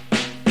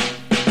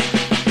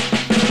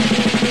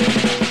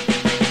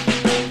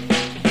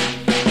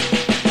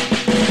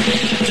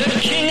 The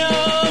king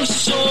of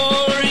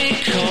Sori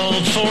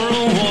called for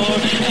a war,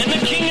 and the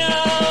king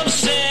of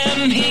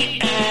Sam he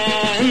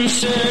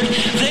answered.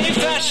 They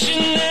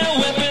fashioned their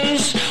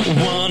weapons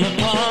one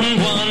upon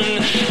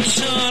one,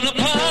 ton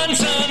upon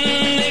ton.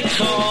 They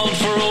called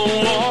for a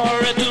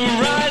war at the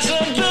rise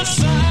of the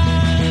sun.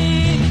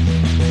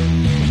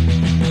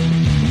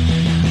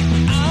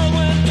 I'll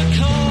wet the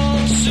call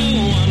to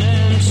one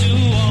and to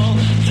all.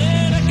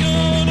 Then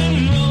echoed and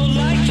rolled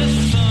like the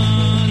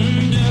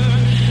thunder.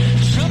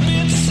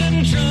 Trumpets and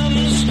drums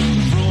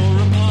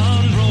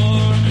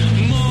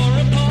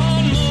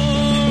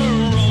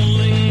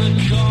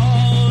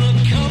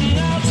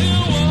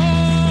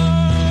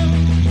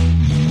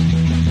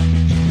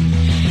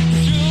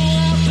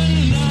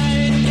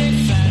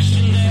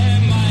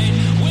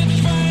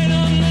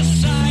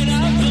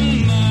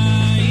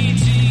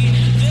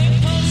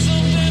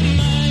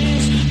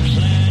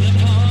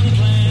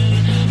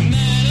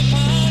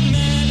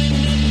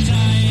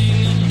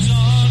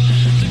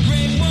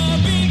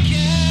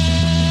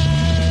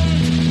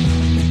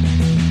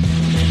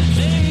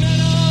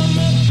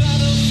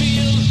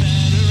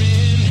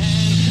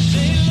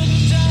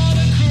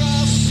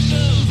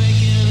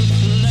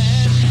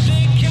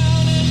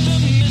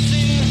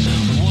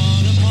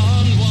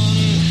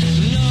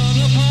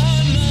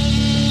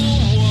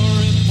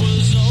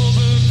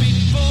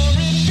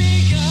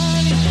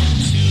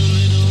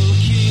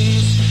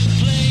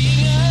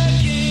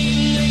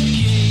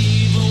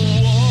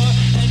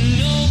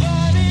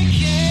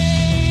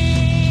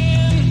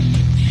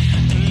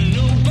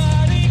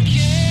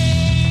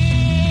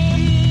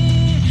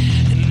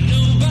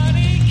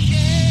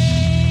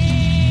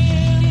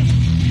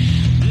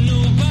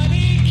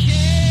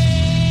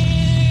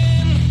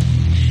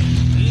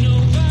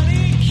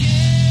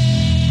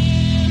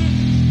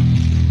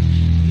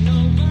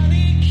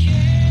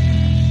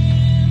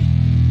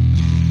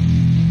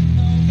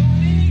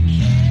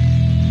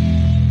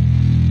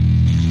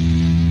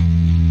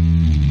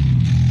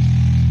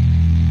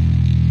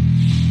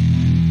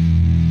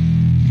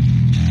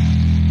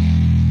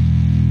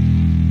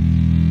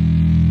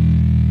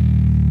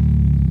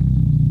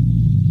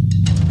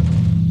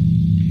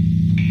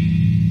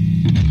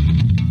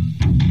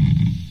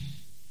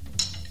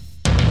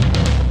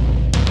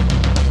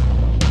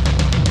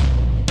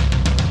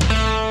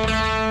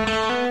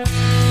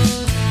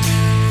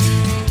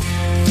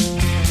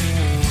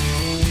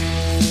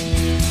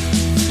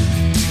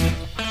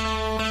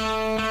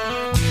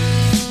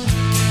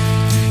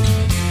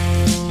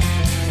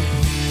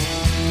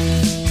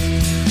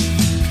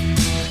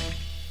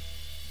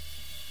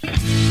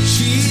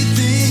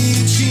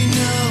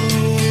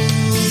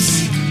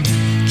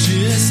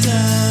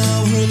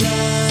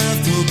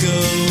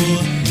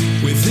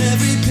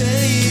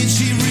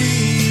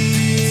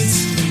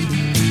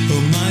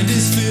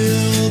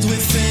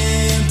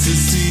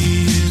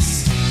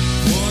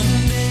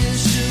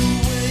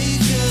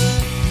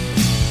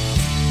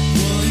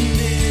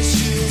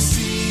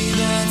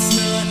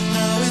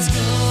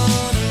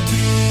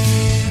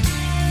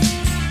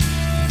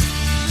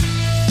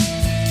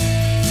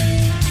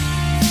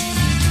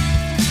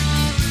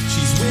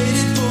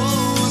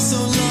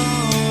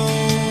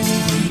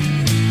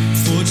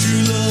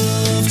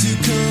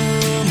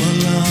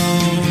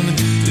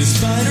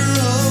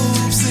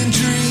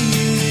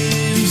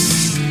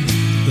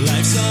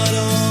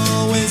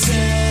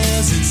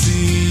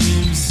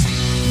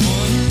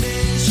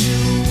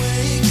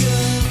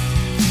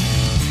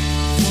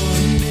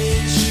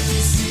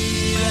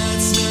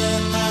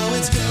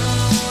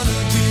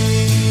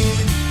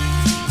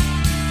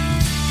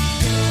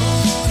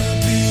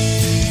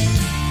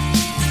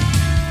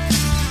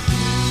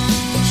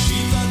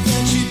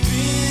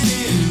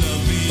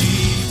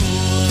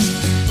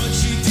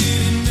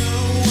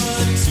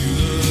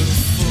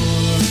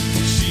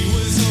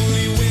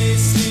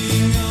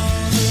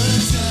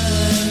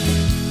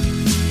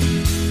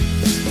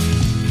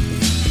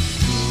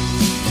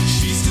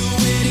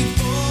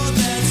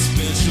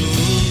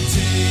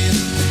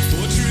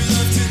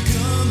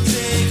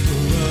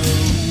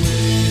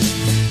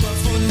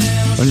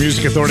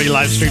Music Authority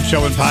live stream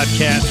show and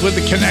podcast with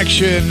the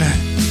connection,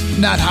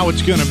 not how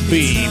it's gonna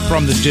be,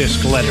 from the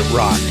disc Let It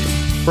Rock.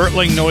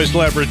 Bertling Noise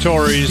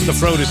Laboratories, The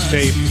Frodis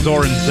Tape,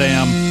 Zoran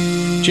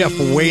Zam, Jeff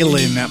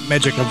Whalen,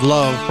 Magic of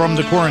Love, from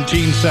the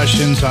Quarantine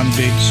Sessions on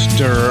Big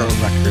Stir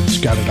Records.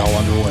 Got it all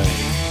underway.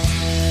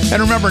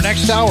 And remember,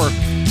 next hour,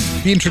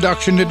 the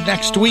introduction to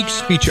next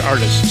week's feature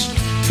artists,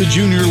 the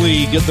Junior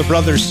League, the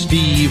Brothers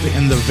Steve,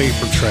 and the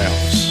Vapor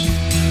Trails.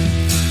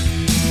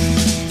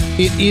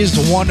 It is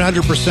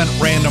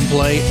 100% random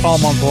play all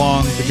month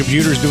long. The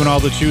computer's doing all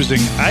the choosing.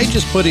 I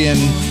just put in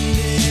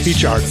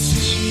feature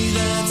artists.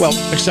 Well,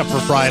 except for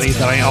Friday,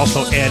 that I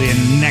also add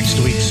in next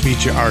week's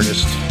feature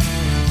artist.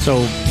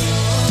 So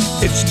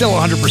it's still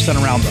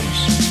 100% around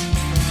those.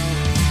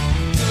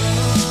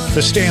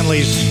 The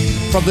Stanleys,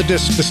 from the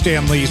disc The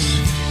Stanleys,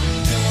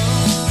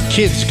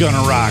 Kids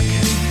Gonna Rock.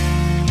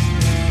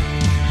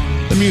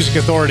 The Music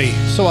Authority,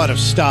 so out of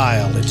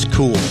style, it's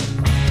cool.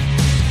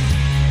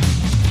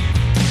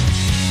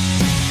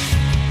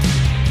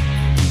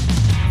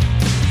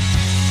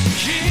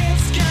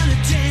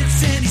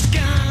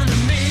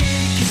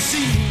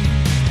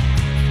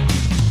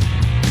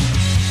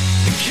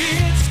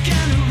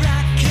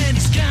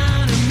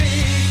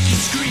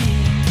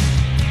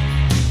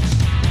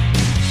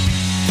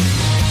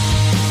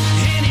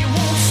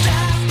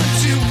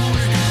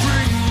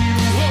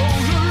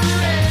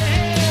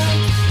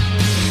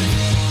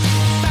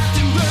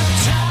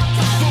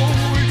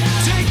 Forward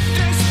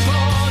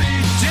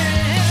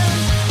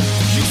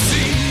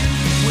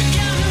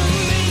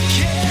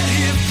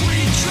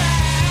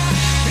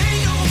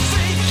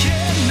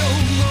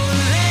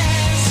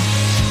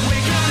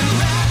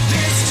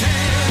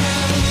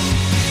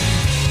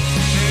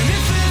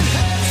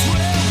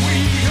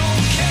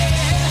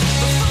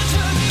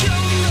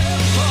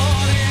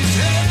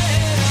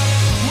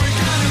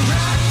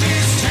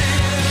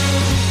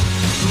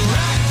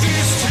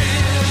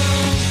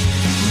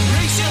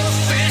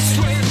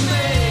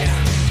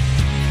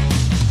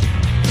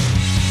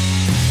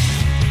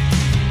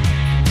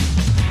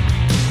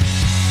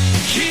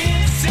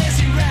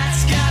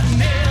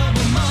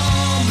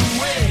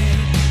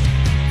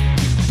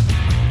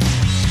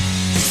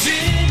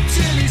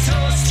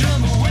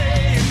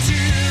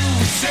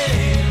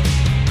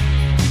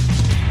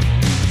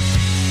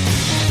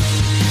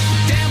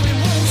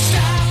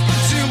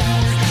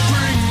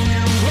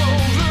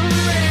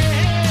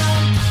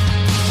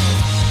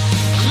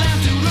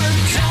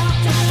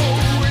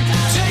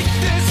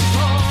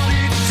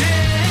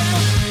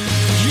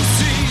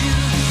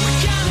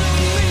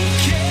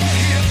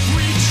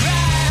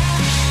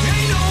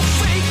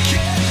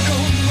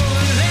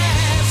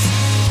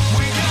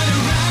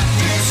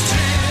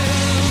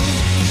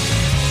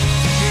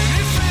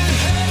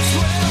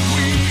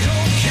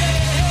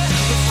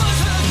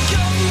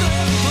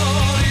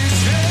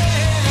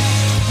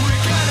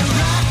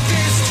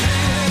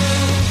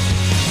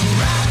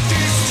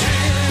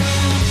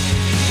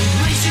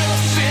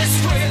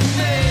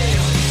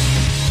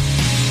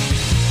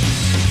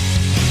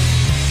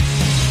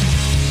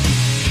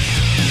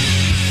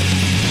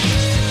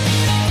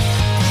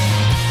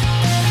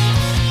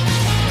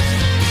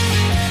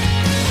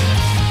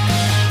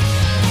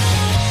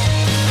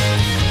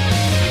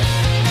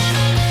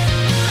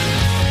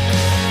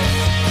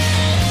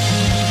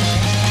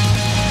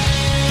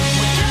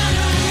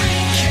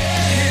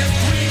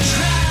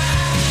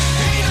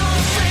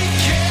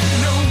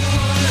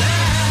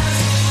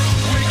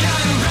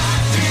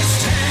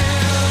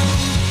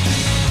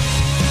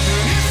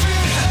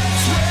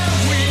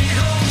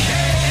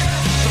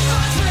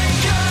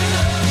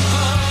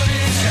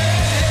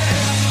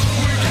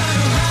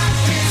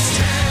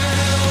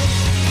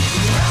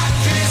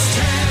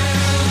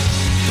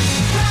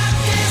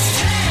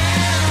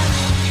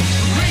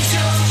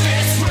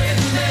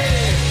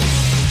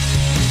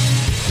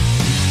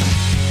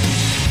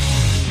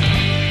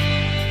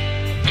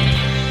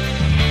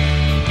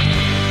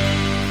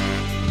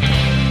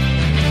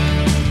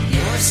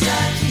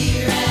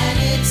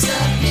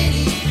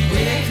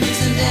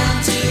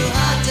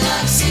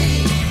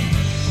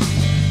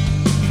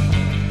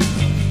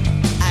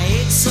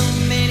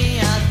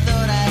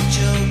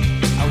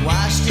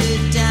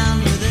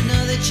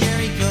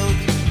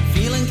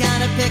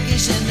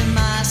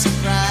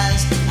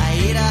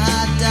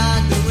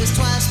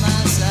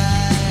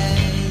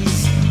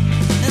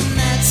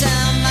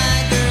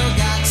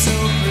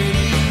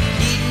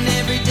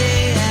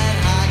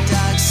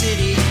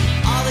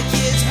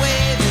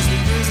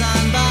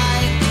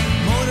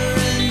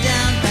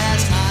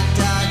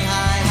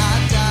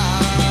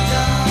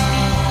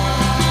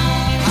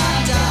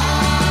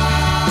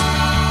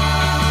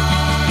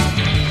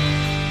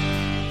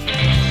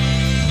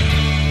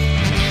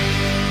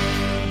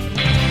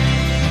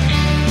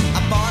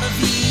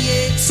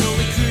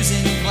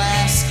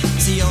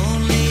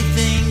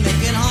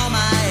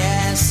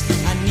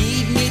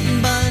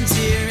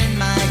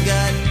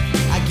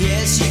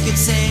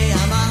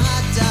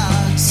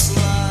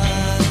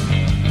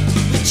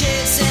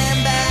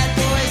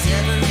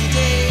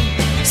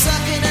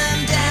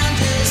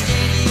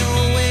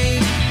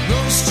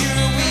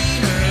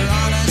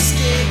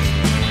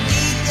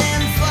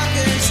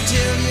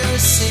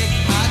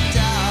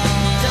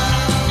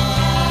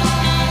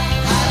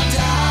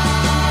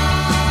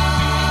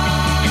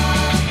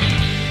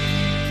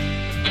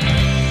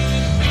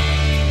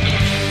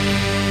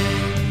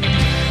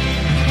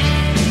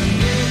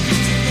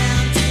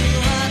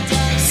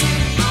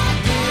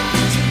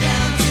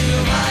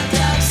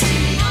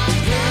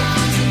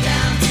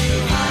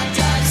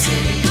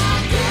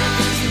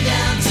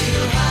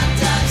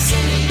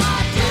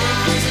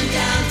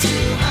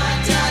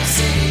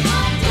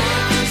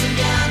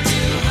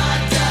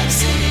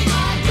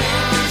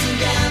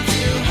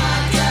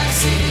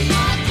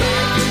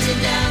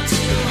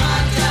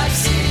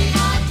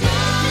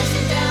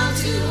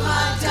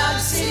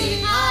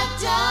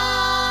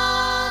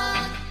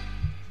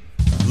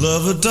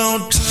Lover,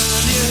 don't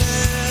turn your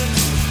head,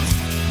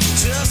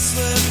 just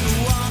let me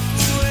walk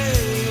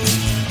away.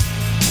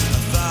 I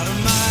thought I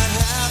might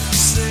have to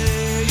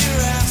say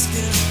you're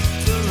asking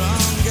the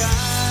wrong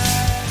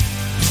guy.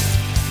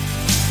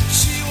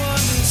 She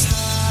wonders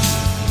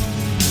how,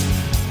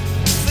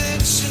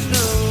 thinks she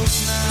knows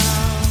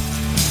now.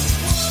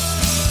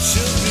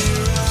 She'll be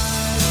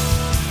right,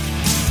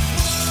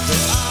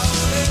 they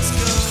always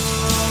go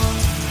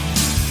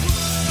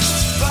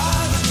by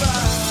the by.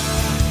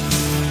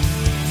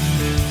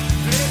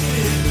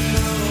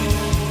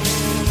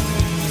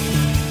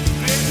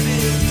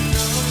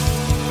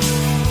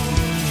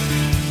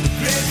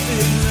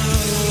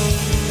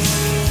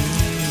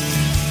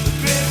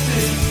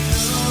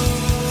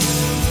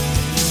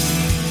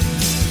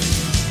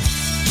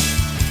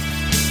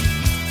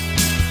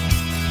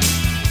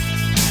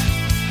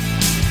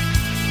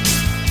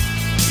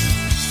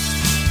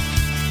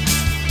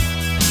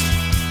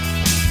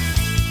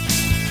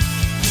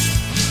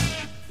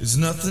 There's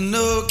nothing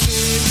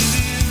okay with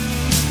you.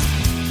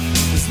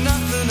 There's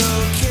nothing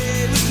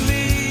okay with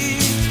me.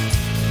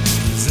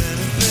 Is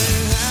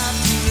anything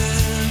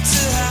happening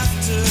to have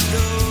to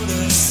go to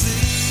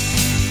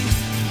sleep?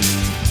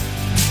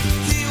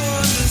 He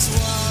wonders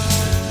why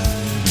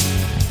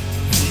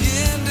the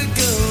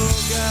indigo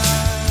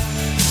guy,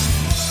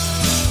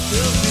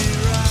 he'll be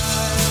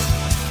right.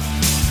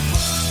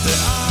 They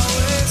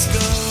always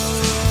go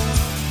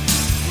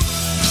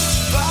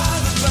by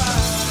the by.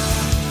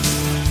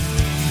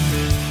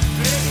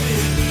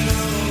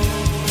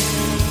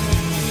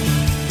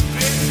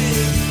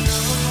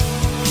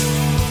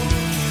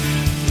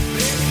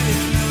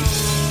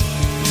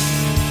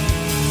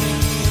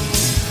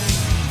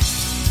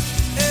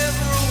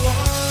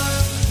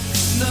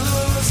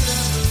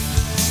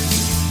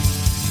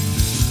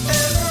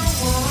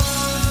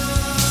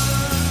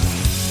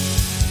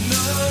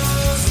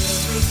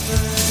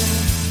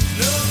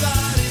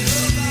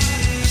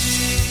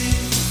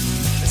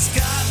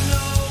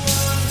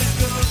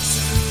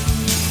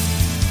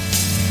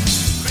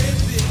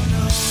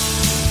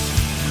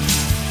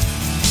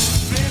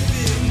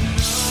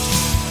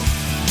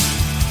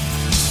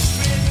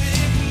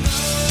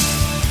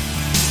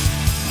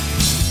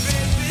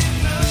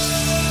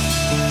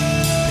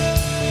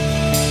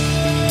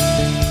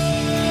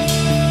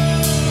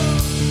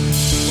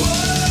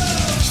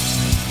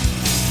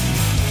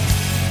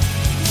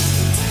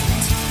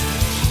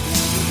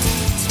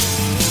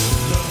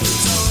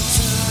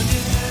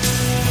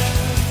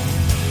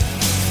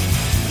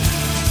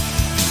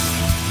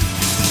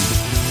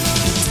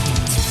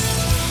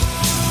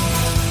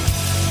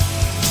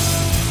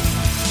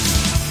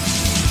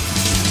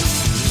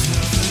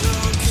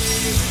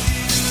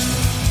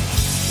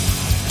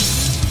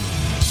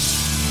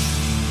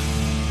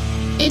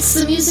 It's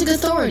the Music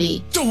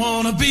Authority. Don't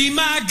wanna be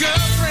my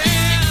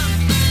girlfriend,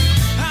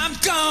 I'm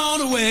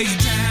gonna weigh you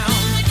down.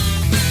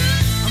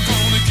 I'm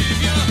gonna give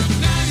you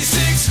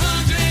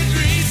 9,600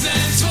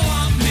 reasons to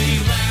want me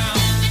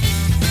round.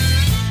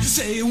 You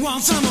say you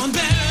want some